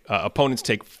take opponents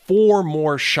take 4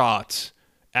 more shots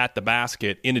at the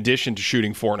basket, in addition to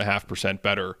shooting 4.5%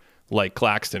 better, like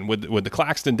Claxton. With the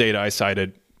Claxton data I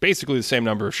cited, basically the same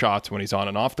number of shots when he's on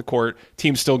and off the court.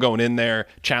 Team's still going in there,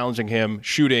 challenging him,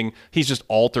 shooting. He's just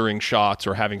altering shots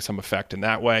or having some effect in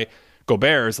that way.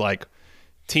 Gobert is like,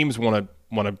 teams want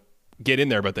to get in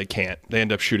there, but they can't. They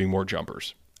end up shooting more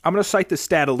jumpers. I'm going to cite this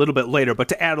stat a little bit later, but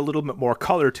to add a little bit more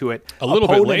color to it. A little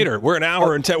bit later. We're an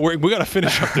hour and 10. We got to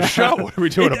finish up the show. What are we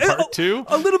doing, a part 2?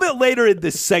 A little bit later in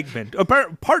this segment.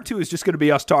 Part 2 is just going to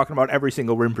be us talking about every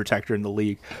single rim protector in the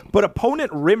league. But opponent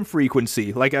rim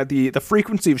frequency, like the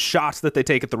frequency of shots that they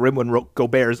take at the rim when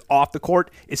Gobert is off the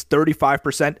court, is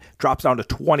 35%, drops down to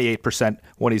 28%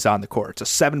 when he's on the court. It's a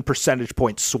 7 percentage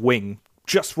point swing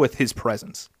just with his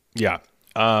presence. Yeah.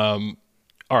 All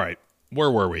right. Where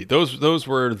were we? Those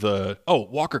were the... Oh,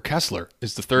 Walker Kessler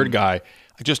is the third guy.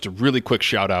 Just a really quick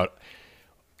shout out.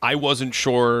 I wasn't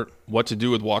sure what to do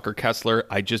with Walker Kessler.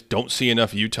 I just don't see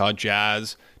enough Utah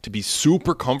Jazz to be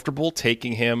super comfortable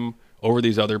taking him over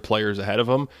these other players ahead of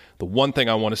him. The one thing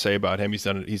I want to say about him, he's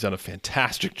done a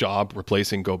fantastic job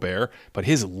replacing Gobert, but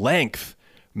his length,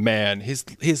 man,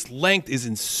 his length is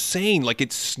insane. Like,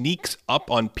 it sneaks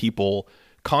up on people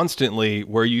constantly,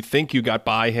 where you think you got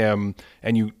by him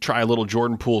and you try a little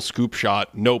Jordan Poole scoop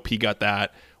shot. Nope, he got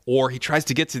that. Or he tries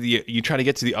to get to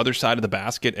the other side of the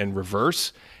basket and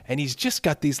reverse. And he's just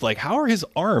got these, like, how are his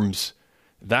arms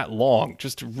that long?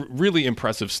 Just really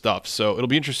impressive stuff. So it'll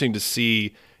be interesting to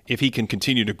see if he can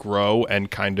continue to grow and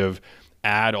kind of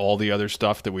add all the other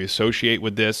stuff that we associate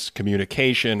with this: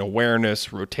 communication,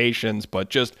 awareness, rotations, but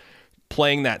just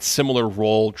playing that similar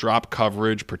role, drop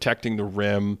coverage, protecting the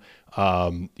rim,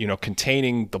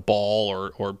 containing the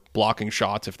ball or blocking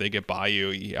shots if they get by you.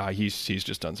 He's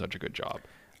just done such a good job.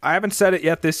 I haven't said it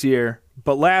yet this year,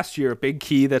 but last year, a big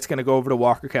key that's going to go over to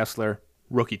Walker Kessler,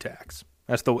 rookie tax.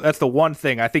 That's the one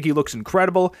thing. I think he looks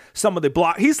incredible. Some of the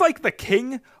block, he's like the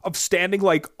king of standing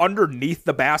like underneath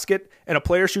the basket, and a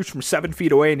player shoots from 7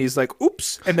 feet away, and he's like,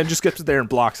 oops, and then just gets there and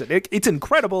blocks it. It's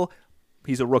incredible.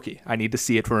 He's a rookie. I need to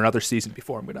see it for another season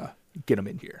before I'm going to get him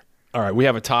in here. All right, we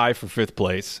have a tie for 5th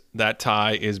place. That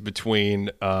tie is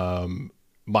between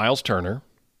Miles Turner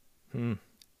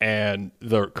and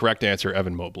the correct answer,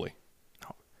 Evan Mobley.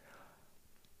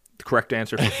 The correct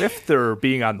answer for 5th or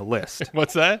being on the list?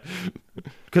 What's that?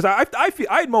 Because I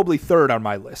had Mobley 3rd on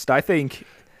my list. I think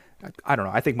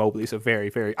Mobley's a very,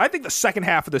 very... I think the second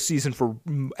half of the season for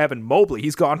Evan Mobley,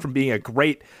 he's gone from being a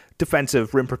great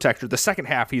defensive rim protector. The second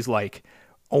half, he's like,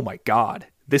 oh my God,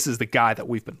 this is the guy that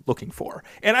we've been looking for.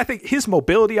 And I think his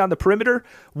mobility on the perimeter,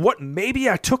 what maybe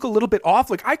I took a little bit off,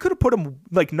 like I could have put him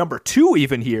like number 2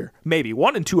 even here. Maybe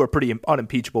 1 and 2 are pretty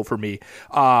unimpeachable for me.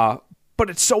 But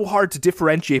it's so hard to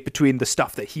differentiate between the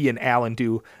stuff that he and Allen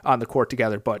do on the court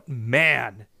together. But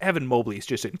man, Evan Mobley is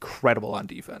just incredible on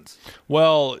defense.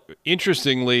 Well,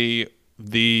 interestingly,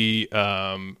 the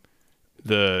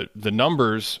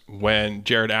numbers when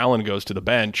Jared Allen goes to the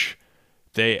bench,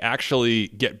 they actually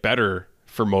get better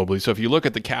for Mobley. So if you look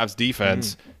at the Cavs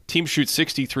defense, teams shoot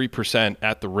 63%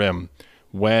 at the rim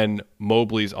when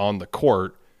Mobley's on the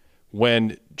court.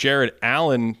 When Jared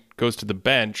Allen goes to the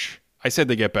bench, I said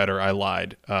they get better. I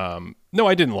lied. No,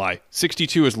 I didn't lie.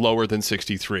 62 is lower than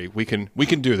 63. We can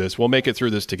do this. We'll make it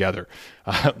through this together.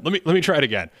 Let me try it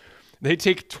again. They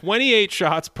take 28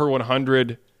 shots per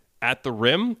 100 at the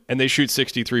rim, and they shoot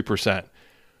 63%.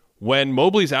 When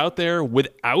Mobley's out there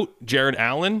without Jared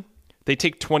Allen, they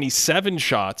take 27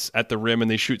 shots at the rim,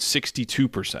 and they shoot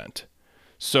 62%.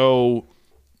 So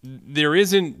there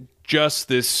isn't just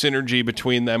this synergy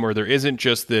between them, or there isn't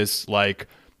just this like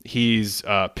He's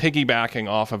piggybacking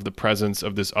off of the presence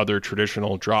of this other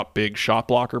traditional drop big shot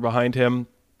blocker behind him.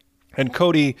 And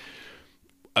Cody,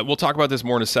 we'll talk about this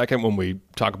more in a second when we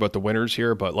talk about the winners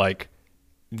here, but like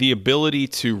the ability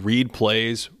to read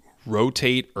plays,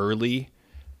 rotate early,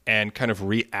 and kind of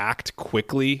react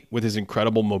quickly with his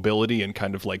incredible mobility and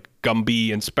kind of like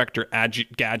Gumby Inspector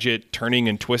Gadget turning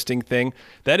and twisting thing.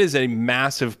 That is a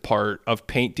massive part of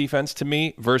paint defense to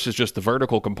me versus just the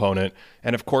vertical component.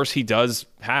 And of course, he does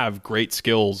have great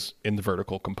skills in the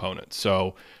vertical component.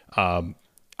 So I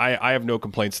have no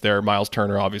complaints there. Miles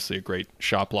Turner, obviously a great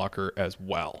shot blocker as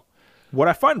well. What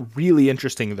I find really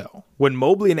interesting, though, when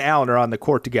Mobley and Allen are on the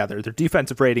court together, their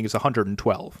defensive rating is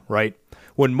 112, right?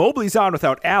 When Mobley's on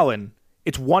without Allen,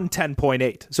 it's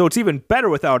 110.8. So it's even better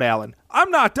without Allen.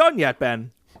 I'm not done yet,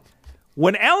 Ben.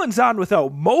 When Allen's on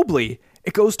without Mobley,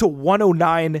 it goes to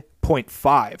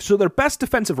 109.5. So their best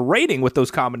defensive rating with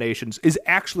those combinations is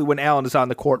actually when Allen is on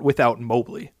the court without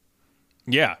Mobley.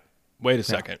 Yeah. Wait a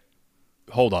second.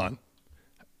 Hold on.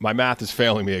 My math is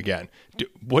failing me again.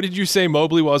 What did you say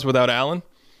Mobley was without Allen?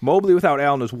 Mobley without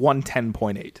Allen is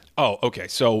 110.8. Oh, okay.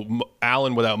 So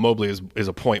Allen without Mobley is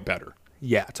a point better.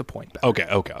 Yeah, it's a point better. Okay.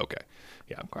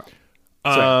 Yeah.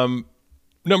 Okay.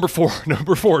 Number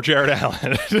four, Jared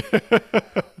Allen.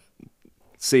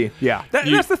 See, yeah.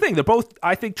 That's the thing. They're both,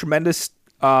 I think, tremendous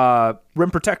rim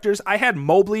protectors. I had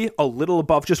Mobley a little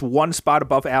above, just one spot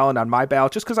above Allen on my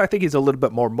ballot, just because I think he's a little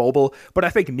bit more mobile. But I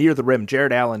think near the rim,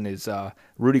 Jared Allen is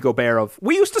Rudy Gobert of...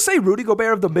 We used to say Rudy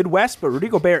Gobert of the Midwest, but Rudy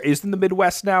Gobert is in the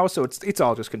Midwest now, so it's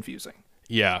all just confusing.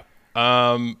 Yeah.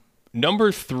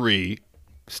 Number 3,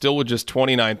 still with just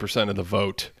 29% of the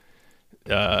vote,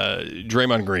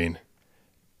 Draymond Green.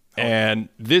 And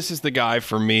this is the guy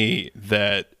for me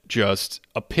that just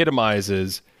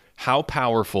epitomizes how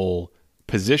powerful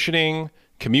positioning,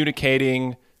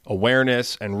 communicating,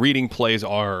 awareness, and reading plays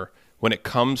are when it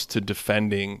comes to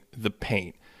defending the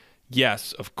paint.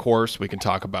 Yes, of course, we can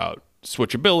talk about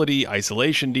switchability,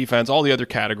 isolation defense, all the other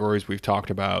categories we've talked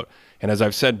about. And as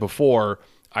I've said before,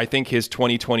 I think his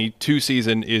 2022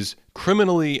 season is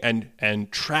criminally and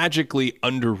tragically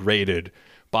underrated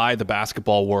by the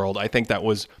basketball world. I think that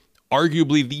was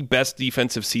arguably the best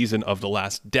defensive season of the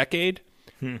last decade.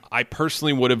 I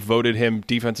personally would have voted him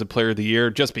Defensive Player of the Year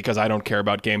just because I don't care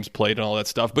about games played and all that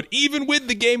stuff. But even with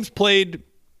the games played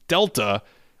delta,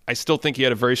 I still think he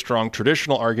had a very strong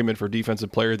traditional argument for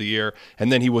Defensive Player of the Year.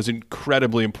 And then he was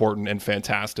incredibly important and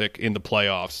fantastic in the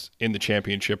playoffs, in the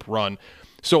championship run.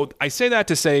 So I say that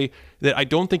to say that I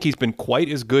don't think he's been quite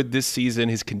as good this season.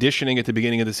 His conditioning at the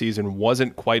beginning of the season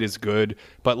wasn't quite as good.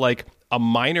 But like a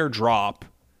minor drop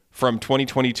from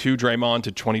 2022 Draymond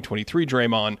to 2023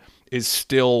 Draymond is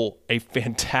still a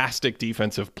fantastic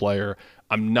defensive player.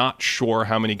 I'm not sure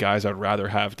how many guys I'd rather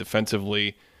have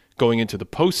defensively going into the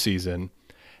postseason.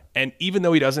 And even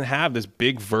though he doesn't have this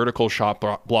big vertical shot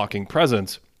blocking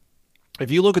presence,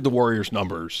 if you look at the Warriors'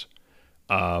 numbers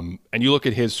and you look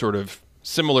at his sort of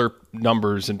similar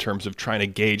numbers in terms of trying to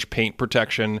gauge paint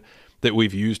protection that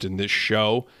we've used in this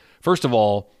show, first of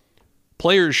all,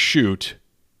 players shoot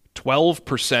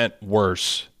 12%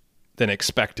 worse than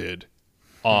expected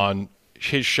on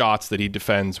his shots that he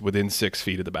defends within 6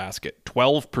 feet of the basket.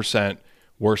 12%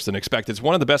 worse than expected. It's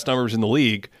one of the best numbers in the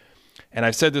league. And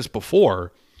I've said this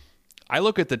before. I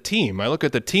look at the team. I look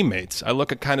at the teammates. I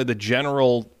look at kind of the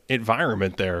general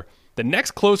environment there. The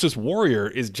next closest Warrior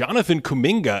is Jonathan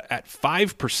Kuminga at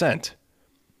 5%.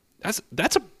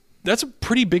 That's a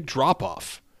pretty big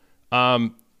drop-off.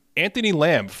 Anthony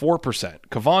Lamb, 4%.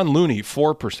 Kevon Looney,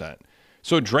 4%.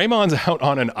 So Draymond's out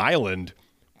on an island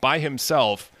by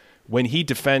himself when he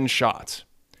defends shots.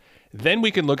 Then we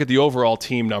can look at the overall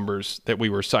team numbers that we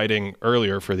were citing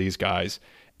earlier for these guys.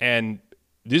 And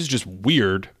this is just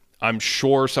weird. I'm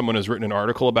sure someone has written an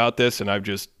article about this and I've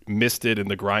just missed it in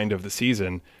the grind of the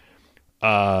season.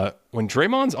 When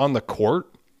Draymond's on the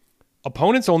court,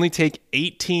 opponents only take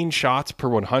 18 shots per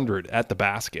 100 at the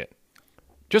basket.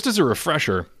 Just as a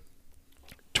refresher,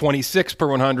 26 per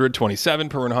 100, 27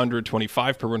 per 100,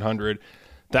 25 per 100.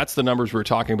 That's the numbers we're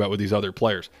talking about with these other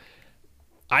players.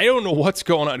 I don't know what's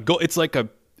going on. It's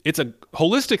a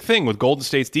holistic thing with Golden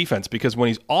State's defense because when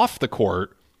he's off the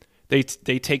court, they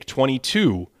take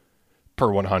 22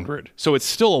 per 100. So it's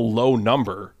still a low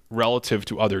number relative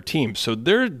to other teams. So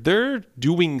they're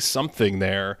doing something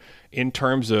there in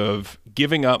terms of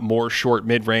giving up more short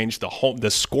mid-range. The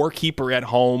scorekeeper at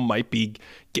home might be,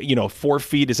 4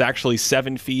 feet is actually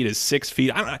 7 feet, is 6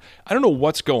 feet. I don't know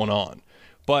what's going on,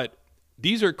 but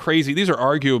these are crazy. These are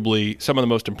arguably some of the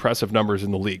most impressive numbers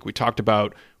in the league. We talked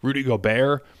about Rudy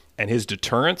Gobert and his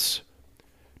deterrence.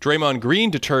 Draymond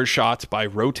Green deters shots by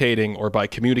rotating or by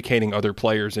communicating other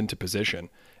players into position.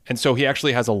 And so he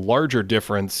actually has a larger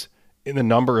difference in the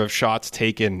number of shots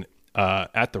taken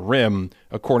at the rim,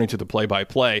 according to the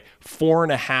play-by-play.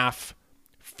 4.5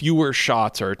 fewer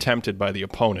shots are attempted by the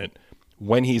opponent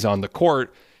when he's on the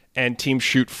court, and teams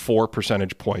shoot 4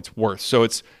 percentage points worse. So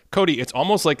it's, Cody, it's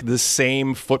almost like the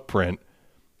same footprint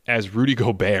as Rudy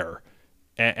Gobert.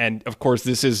 And of course,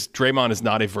 Draymond is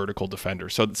not a vertical defender.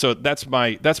 So that's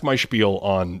my spiel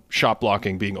on shot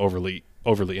blocking being overly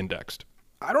indexed.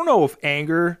 I don't know if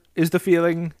anger is the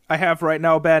feeling I have right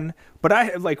now, Ben, but I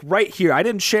have, like, right here, I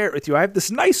didn't share it with you. I have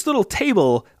this nice little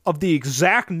table of the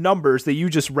exact numbers that you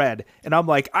just read, and I'm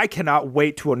like, I cannot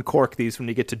wait to uncork these when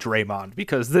you get to Draymond,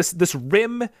 because this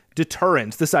rim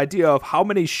deterrence, this idea of how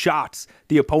many shots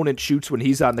the opponent shoots when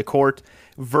he's on the court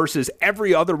versus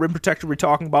every other rim protector we're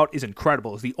talking about is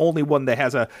incredible. It's the only one that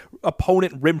has a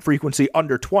opponent rim frequency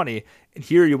under 20, and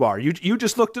here you are. You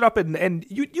just looked it up, and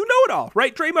you know it all,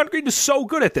 right? Draymond Green is so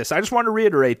good at this. I just want to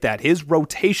reiterate that. His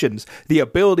rotations, the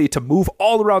ability to move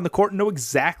all around the court and know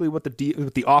exactly what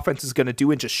the offense is going to do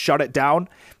and just shut it down,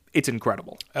 it's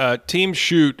incredible. Teams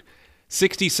shoot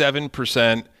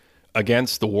 67%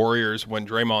 against the Warriors when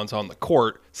Draymond's on the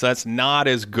court, so that's not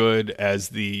as good as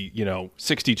the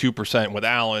 62% with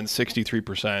Allen,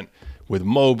 63% with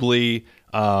Mobley.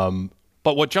 But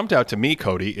what jumped out to me,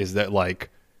 Cody, is that like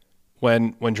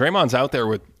when Draymond's out there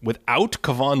without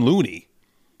Kevon Looney,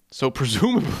 so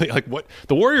presumably, like, what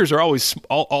the Warriors are always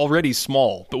already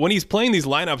small, but when he's playing these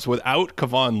lineups without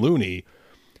Kevon Looney,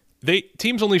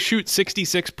 teams only shoot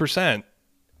 66%.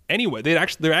 Anyway, they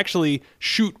actually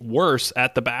shoot worse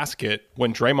at the basket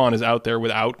when Draymond is out there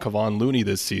without Kevon Looney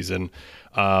this season.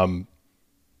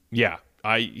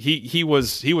 He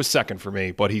was second for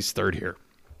me, but he's third here.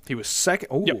 He was second.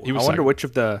 Oh, yep, he was I wonder second. Which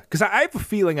of the, because I have a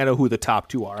feeling I know who the top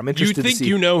two are. I'm interested. You think to see.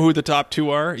 You know who the top two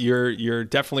are? You're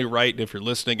definitely right. If you're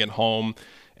listening at home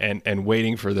and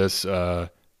waiting for this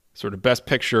sort of best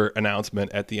picture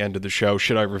announcement at the end of the show,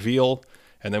 should I reveal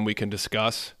and then we can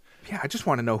discuss? Yeah, I just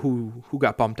want to know who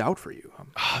got bumped out for you.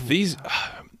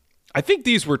 I think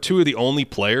these were two of the only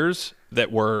players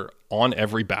that were on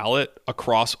every ballot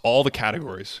across all the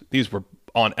categories. These were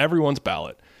on everyone's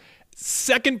ballot.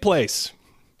 Second place.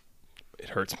 It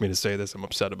hurts me to say this. I'm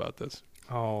upset about this.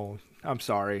 Oh, I'm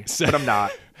sorry, but I'm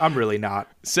not. I'm really not.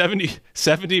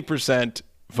 70%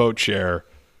 vote share.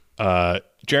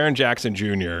 Jaren Jackson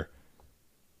Jr.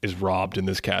 is robbed in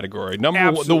this category.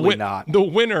 Absolutely not. The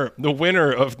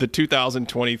winner of the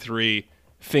 2023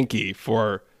 Thinky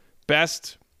for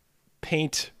best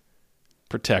paint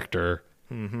protector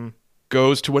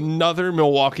goes to another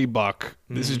Milwaukee Buck.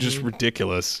 This is just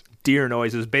ridiculous. Deer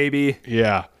noises, baby.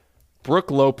 Yeah.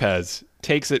 Brook Lopez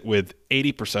takes it with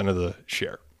 80% of the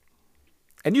share.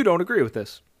 And you don't agree with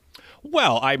this?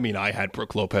 Well, I mean, I had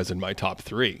Brook Lopez in my top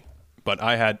three, but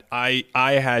I had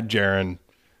Jaren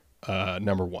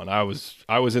number one. I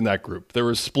was in that group. There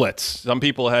were splits. Some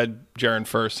people had Jaren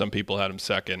first. Some people had him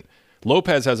second.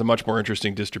 Lopez has a much more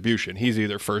interesting distribution. He's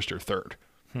either first or third.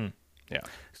 Yeah.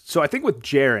 So I think with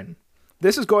Jaren,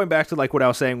 this is going back to like what I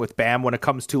was saying with Bam when it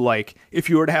comes to like if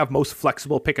you were to have most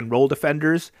flexible pick and roll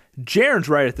defenders, Jaren's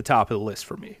right at the top of the list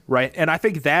for me, right? And I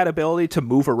think that ability to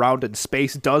move around in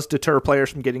space does deter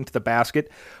players from getting to the basket.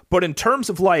 But in terms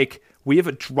of like we have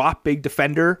a drop big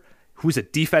defender who's a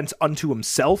defense unto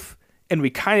himself, and we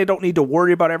kind of don't need to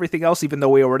worry about everything else, even though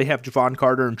we already have Javon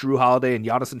Carter and Drew Holiday and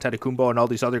Giannis Antetokounmpo and all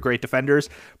these other great defenders.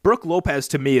 Brook Lopez,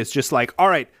 to me, is just like, all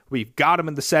right, we've got him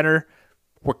in the center.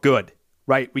 We're good,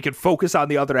 right? We can focus on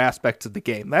the other aspects of the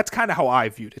game. That's kind of how I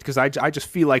viewed it, because I just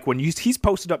feel like when he's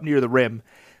posted up near the rim,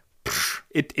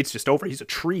 it's just over. He's a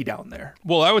tree down there.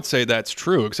 Well, I would say that's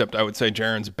true, except I would say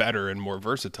Jaren's better and more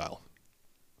versatile.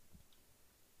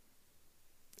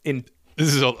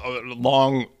 This is a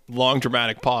long,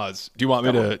 dramatic pause. Do you want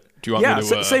me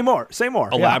to? Say more.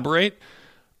 Elaborate. Yeah.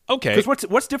 Okay. Because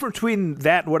what's different between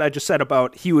that and what I just said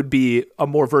about he would be a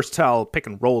more versatile pick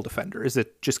and roll defender? Is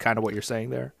it just kind of what you're saying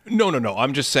there? No.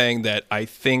 I'm just saying that I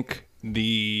think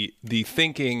the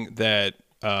thinking that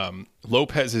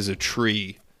Lopez is a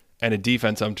tree and a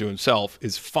defense unto himself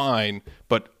is fine,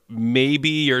 but maybe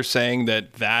you're saying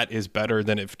that is better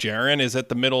than if Jaren is at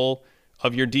the middle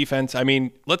of your defense. I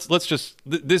mean, let's just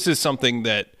this is something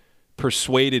that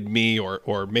persuaded me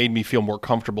or made me feel more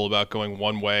comfortable about going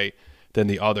one way than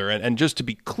the other. And just to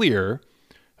be clear,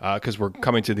 because we're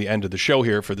coming to the end of the show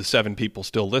here for the 7 people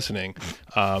still listening,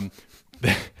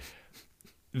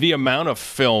 the amount of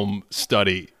film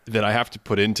study that I have to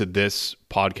put into this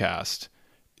podcast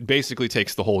basically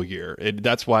takes the whole year.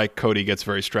 That's why Cody gets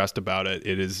very stressed about it.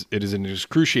 It is an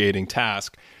excruciating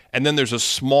task. and then there's a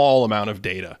small amount of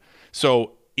data.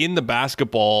 So in the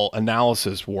basketball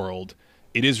analysis world,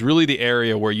 it is really the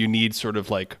area where you need sort of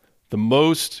like the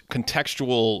most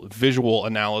contextual visual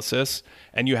analysis,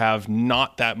 and you have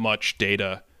not that much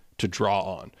data to draw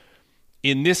on.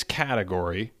 In this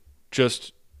category,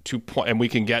 just to point, and we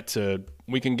can get to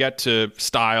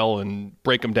style and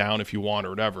break them down if you want or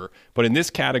whatever, but in this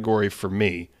category for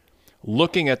me,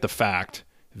 looking at the fact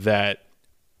that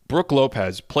Brook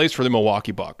Lopez plays for the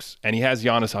Milwaukee Bucks and he has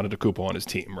Giannis Antetokounmpo on his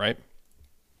team, right?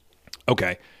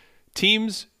 Okay.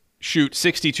 Teams shoot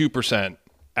 62%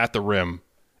 at the rim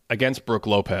against Brook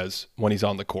Lopez when he's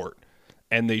on the court,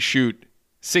 and they shoot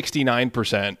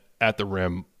 69% at the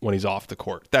rim when he's off the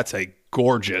court. That's a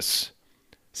gorgeous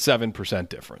 7%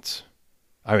 difference.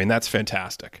 I mean, that's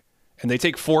fantastic. And they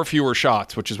take 4 fewer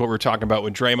shots, which is what we were talking about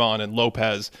with Draymond and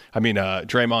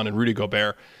Rudy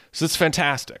Gobert. So it's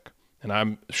fantastic. And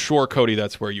I'm sure, Cody,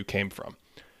 that's where you came from.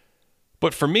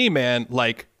 But for me, man,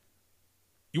 like,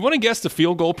 you want to guess the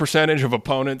field goal percentage of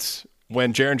opponents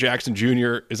when Jaren Jackson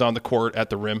Jr. is on the court at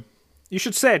the rim? You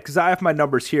should say it, because I have my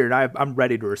numbers here, and I'm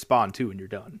ready to respond too when you're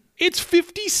done. It's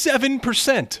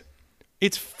 57%.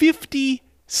 It's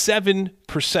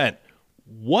 57%.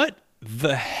 What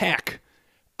the heck?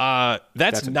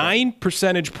 That's 9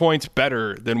 percentage points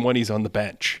better than when he's on the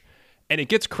bench. And it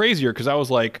gets crazier because I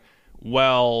was like,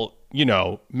 well, you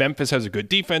know, Memphis has a good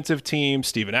defensive team.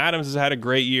 Steven Adams has had a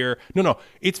great year. No,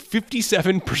 it's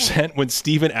 57% when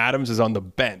Steven Adams is on the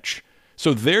bench.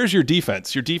 So there's your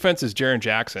defense. Your defense is Jaren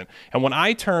Jackson. And when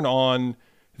I turn on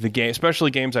the game,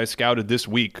 especially games I scouted this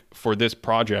week for this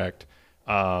project,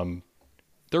 there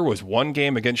was one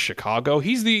game against Chicago.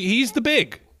 He's the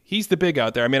big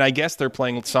out there. I mean, I guess they're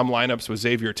playing some lineups with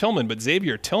Xavier Tillman, but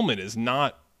Xavier Tillman is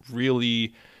not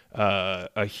really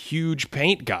a huge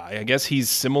paint guy. I guess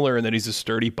he's similar in that he's a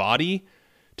sturdy body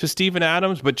to Steven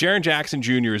Adams, but Jaren Jackson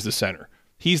Jr. is the center.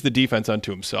 He's the defense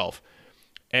unto himself.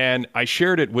 And I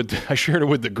shared it with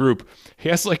the group. He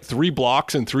has like 3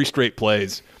 blocks and 3 straight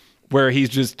plays where he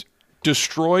just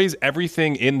destroys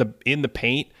everything in the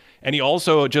paint. And he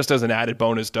also, just as an added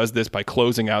bonus, does this by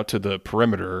closing out to the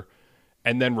perimeter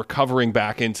and then recovering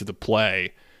back into the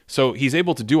play. So he's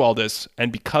able to do all this, and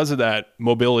because of that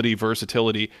mobility,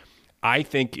 versatility, I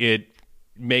think it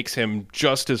makes him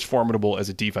just as formidable as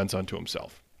a defense unto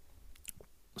himself.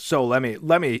 So let me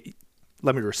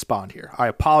respond here. I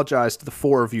apologize to the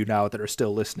 4 of you now that are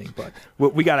still listening, but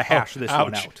we got to hash this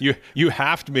one out. You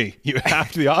halved me. You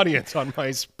halved the audience on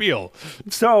my spiel.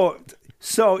 So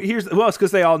it's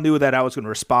because they all knew that I was going to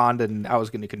respond and I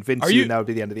was going to convince you, and that would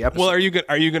be the end of the episode. Well, are you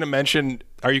going to mention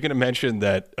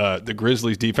that the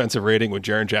Grizzlies' defensive rating with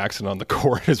Jaren Jackson on the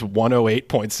court is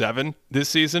 108.7 this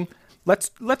season?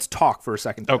 Let's talk for a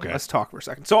second. Okay. Let's talk for a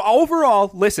second. So overall,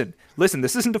 listen,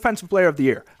 this isn't Defensive Player of the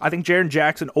Year. I think Jaren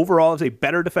Jackson overall is a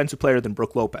better defensive player than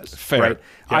Brook Lopez. Fair. Right?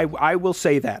 Yeah. I will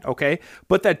say that, okay?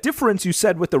 But that difference you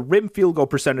said with the rim field goal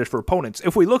percentage for opponents,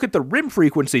 if we look at the rim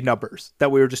frequency numbers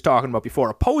that we were just talking about before,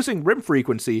 opposing rim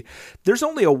frequency, there's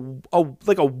only a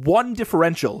 1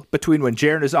 differential between when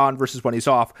Jaren is on versus when he's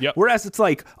off. Yep. Whereas it's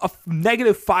like a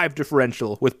 -5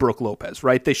 differential with Brook Lopez,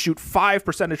 right? They shoot 5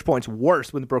 percentage points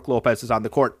worse when Brook Lopez is on the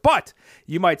court. But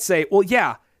you might say, well,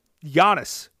 yeah,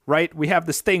 Giannis, right? We have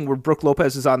this thing where Brook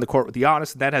Lopez is on the court with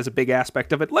Giannis, and that has a big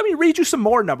aspect of it. Let me read you some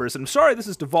more numbers. And I'm sorry this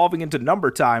is devolving into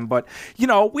number time, but, you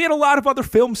know, we had a lot of other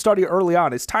film study early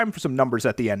on. It's time for some numbers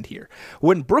at the end here.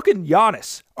 When Brook and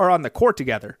Giannis are on the court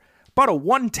together, about a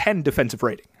 110 defensive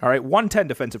rating, all right? 110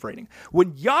 defensive rating.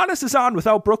 When Giannis is on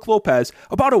without Brook Lopez,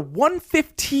 about a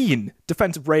 115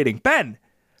 defensive rating. Ben,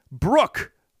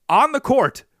 Brook on the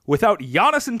court without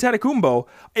Giannis Antetokounmpo,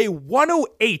 a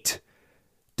 108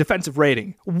 defensive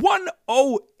rating.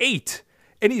 108.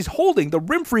 And he's holding the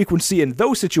rim frequency in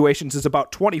those situations is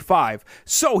about 25.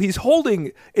 So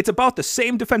it's about the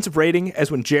same defensive rating as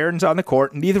when Jaren's on the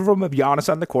court. Neither of them have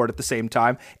Giannis on the court at the same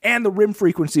time. And the rim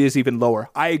frequency is even lower.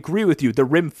 I agree with you. The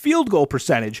rim field goal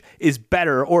percentage is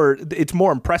better, or it's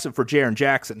more impressive for Jaren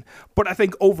Jackson. But I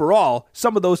think overall,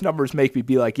 some of those numbers make me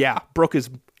be like, yeah, Brook is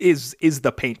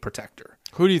the paint protector.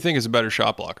 Who do you think is a better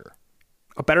shot blocker?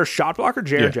 A better shot blocker?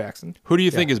 Jaren Jackson. Who do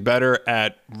you think is better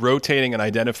at rotating and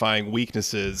identifying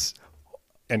weaknesses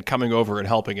and coming over and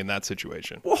helping in that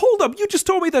situation? Well, hold up. You just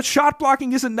told me that shot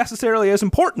blocking isn't necessarily as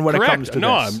important when it comes to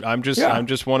this. I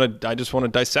just want to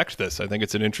dissect this. I think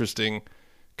it's an interesting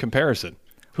comparison.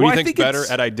 Who do you think's better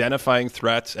at identifying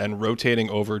threats and rotating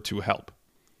over to help?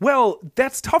 Well,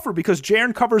 that's tougher because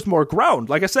Jaren covers more ground.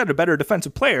 Like I said, a better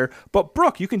defensive player. But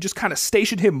Brook, you can just kind of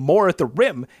station him more at the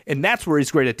rim, and that's where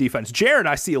he's great at defense. Jaren,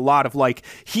 I see a lot of like,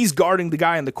 he's guarding the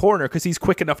guy in the corner because he's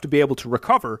quick enough to be able to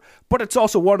recover. But it's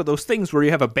also one of those things where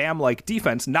you have a Bam-like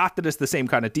defense. Not that it's the same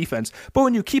kind of defense, but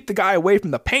when you keep the guy away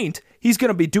from the paint, he's going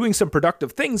to be doing some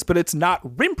productive things, but it's not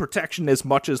rim protection as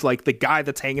much as like the guy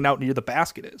that's hanging out near the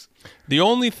basket is. The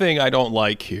only thing I don't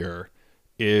like here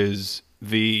is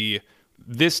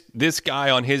this guy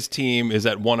on his team is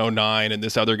at 109 and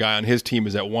this other guy on his team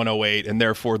is at 108, and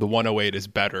therefore the 108 is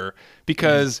better,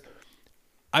 because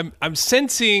I'm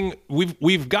sensing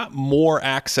we've got more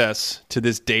access to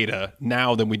this data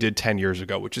now than we did 10 years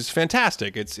ago, which is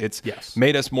fantastic. It's yes.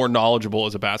 made us more knowledgeable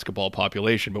as a basketball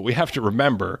population, but we have to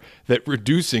remember that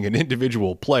reducing an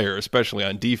individual player, especially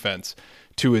on defense,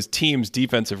 to his team's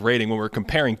defensive rating when we're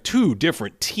comparing two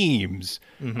different teams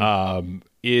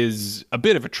is a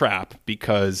bit of a trap,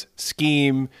 because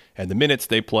scheme and the minutes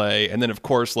they play, and then of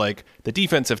course like the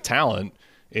defensive talent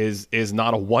is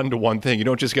not a one-to-one thing. You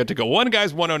don't just get to go one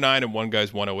guy's 109 and one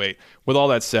guy's 108. With all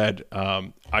that said,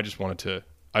 I just wanted to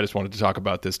talk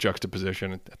about this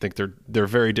juxtaposition. I think they're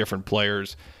very different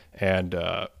players, and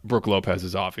Brook Lopez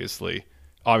is obviously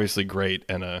great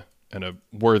and a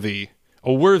worthy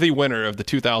winner of the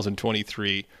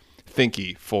 2023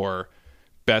 Thinky for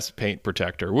best paint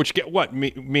protector, which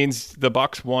means the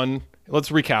Bucks won. Let's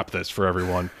recap this for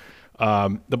everyone.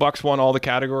 The Bucks won all the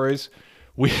categories.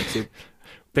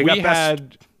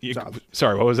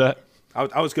 Sorry, what was that?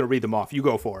 I was going to read them off. You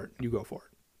go for it.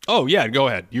 Oh yeah, go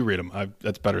ahead. You read them.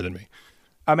 That's better than me.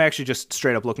 I'm actually just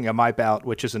straight up looking at my ballot,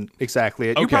 which isn't exactly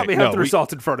it. You Okay, probably have the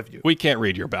results in front of you. We can't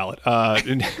read your ballot.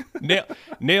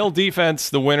 Nail defense,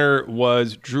 the winner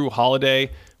was Drew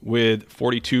Holiday with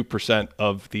 42%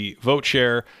 of the vote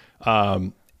share.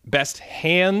 Best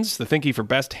hands, the Thinky for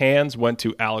best hands went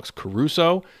to Alex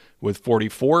Caruso with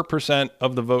 44%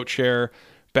 of the vote share.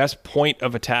 Best point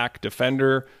of attack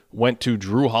defender went to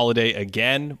Drew Holiday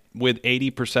again with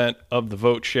 80% of the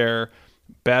vote share.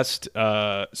 Best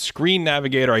screen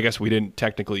navigator, I guess we didn't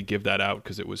technically give that out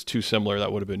because it was too similar.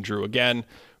 That would have been Drew again.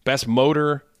 Best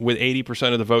motor with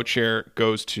 80% of the vote share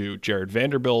goes to Jared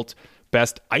Vanderbilt.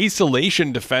 Best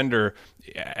isolation defender,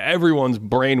 everyone's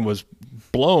brain was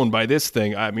blown by this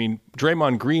thing. I mean,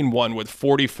 Draymond Green won with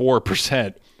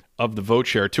 44% of the vote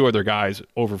share. Two other guys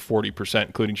over 40%,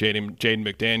 including Jaden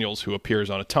McDaniels, who appears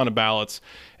on a ton of ballots,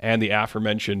 and the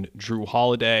aforementioned Drew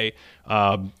Holiday.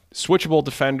 Switchable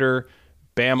defender,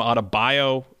 Bam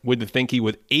Adebayo with the Thinky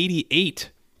with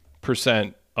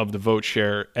 88% of the vote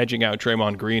share, edging out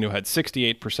Draymond Green, who had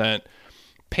 68%.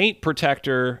 Paint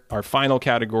protector, our final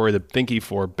category, the Thinky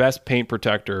for best paint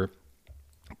protector,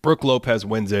 Brook Lopez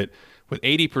wins it with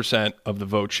 80% of the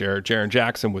vote share. Jaren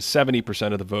Jackson with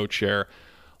 70% of the vote share.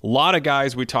 A lot of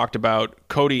guys we talked about.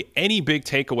 Cody, any big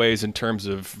takeaways in terms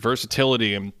of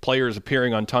versatility and players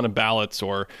appearing on a ton of ballots,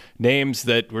 or names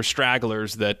that were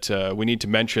stragglers that we need to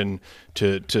mention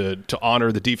to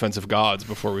honor the defensive gods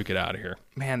before we get out of here?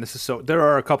 Man, there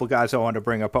are a couple guys I wanted to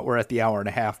bring up, but we're at the hour and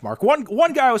a half mark. One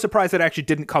guy I was surprised that actually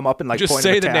didn't come up in just point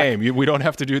say of the attack. name. We don't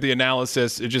have to do the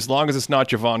analysis. As long as it's not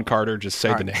Javon Carter, just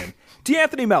say the name.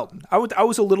 DeAnthony Melton. I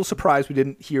was a little surprised we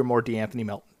didn't hear more DeAnthony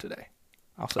Melton today.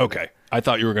 Okay. I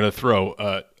thought you were going to throw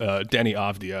Denny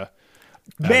Avdia.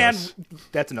 Man,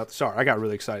 that's another. Sorry, I got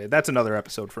really excited. That's another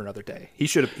episode for another day. He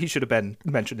should have been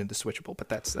mentioned in the switchable, but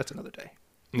that's another day.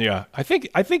 Yeah, I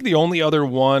think the only other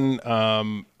one,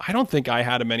 I don't think I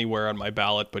had him anywhere on my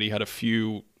ballot, but he had a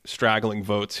few straggling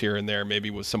votes here and there. Maybe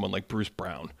was someone like Bruce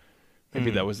Brown. Maybe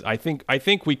that was. I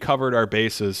think we covered our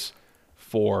bases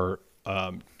for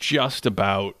just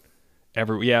about.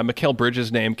 Mikal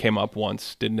Bridges' name came up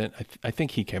once, didn't it? I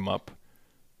think he came up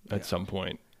at some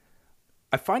point.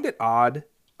 I find it odd.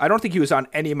 I don't think he was on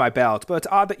any of my ballots, but it's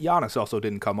odd that Giannis also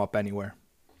didn't come up anywhere.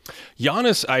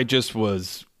 Giannis, I just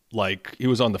was like, he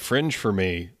was on the fringe for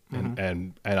me,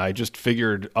 and I just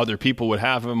figured other people would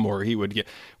have him or he would get.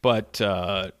 But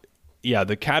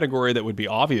the category that would be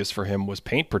obvious for him was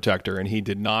paint protector, and he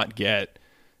did not get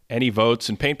any votes.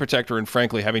 And paint protector, and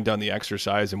frankly, having done the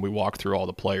exercise and we walked through all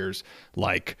the players,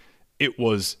 like it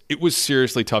was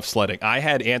seriously tough sledding. I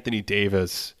had Anthony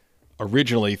Davis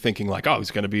originally thinking like, oh, he's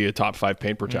going to be a top 5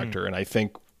 paint protector, and I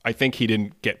think he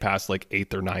didn't get past like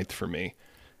 8th or 9th for me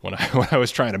when I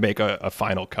was trying to make a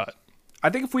final cut. I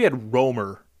think if we had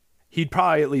Romer, he'd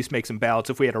probably at least make some ballots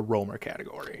if we had a Romer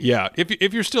category. Yeah,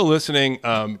 if you're still listening,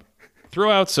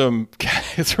 throw out some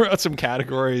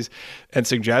categories and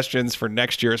suggestions for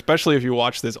next year, especially if you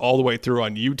watch this all the way through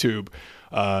on YouTube.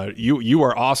 You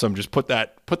are awesome. Just put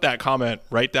that comment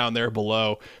right down there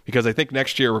below, because I think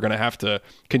next year we're going to have to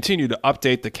continue to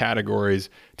update the categories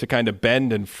to kind of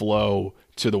bend and flow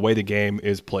to the way the game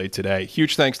is played today.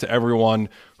 Huge thanks to everyone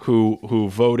who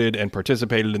voted and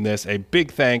participated in this. A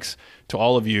big thanks to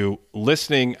all of you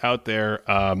listening out there.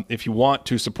 If you want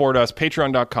to support us,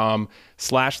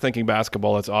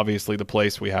 patreon.com/thinkingbasketball. That's obviously the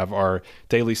place we have our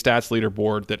daily stats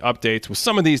leaderboard that updates with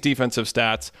some of these defensive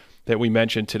stats that we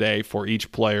mentioned today for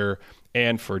each player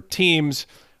and for teams.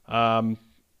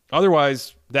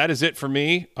 Otherwise, that is it for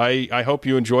me. I hope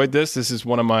you enjoyed this. This is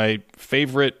one of my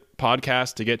favorite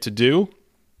podcasts to get to do.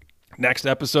 Next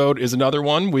episode is another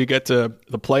one. We get to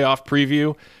the playoff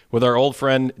preview with our old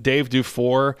friend Dave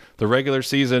Dufour. The regular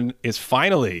season is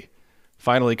finally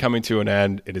coming to an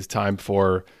end. It is time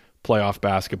for playoff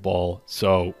basketball.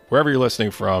 So wherever you're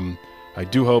listening from, I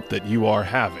do hope that you are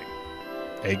having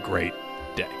a great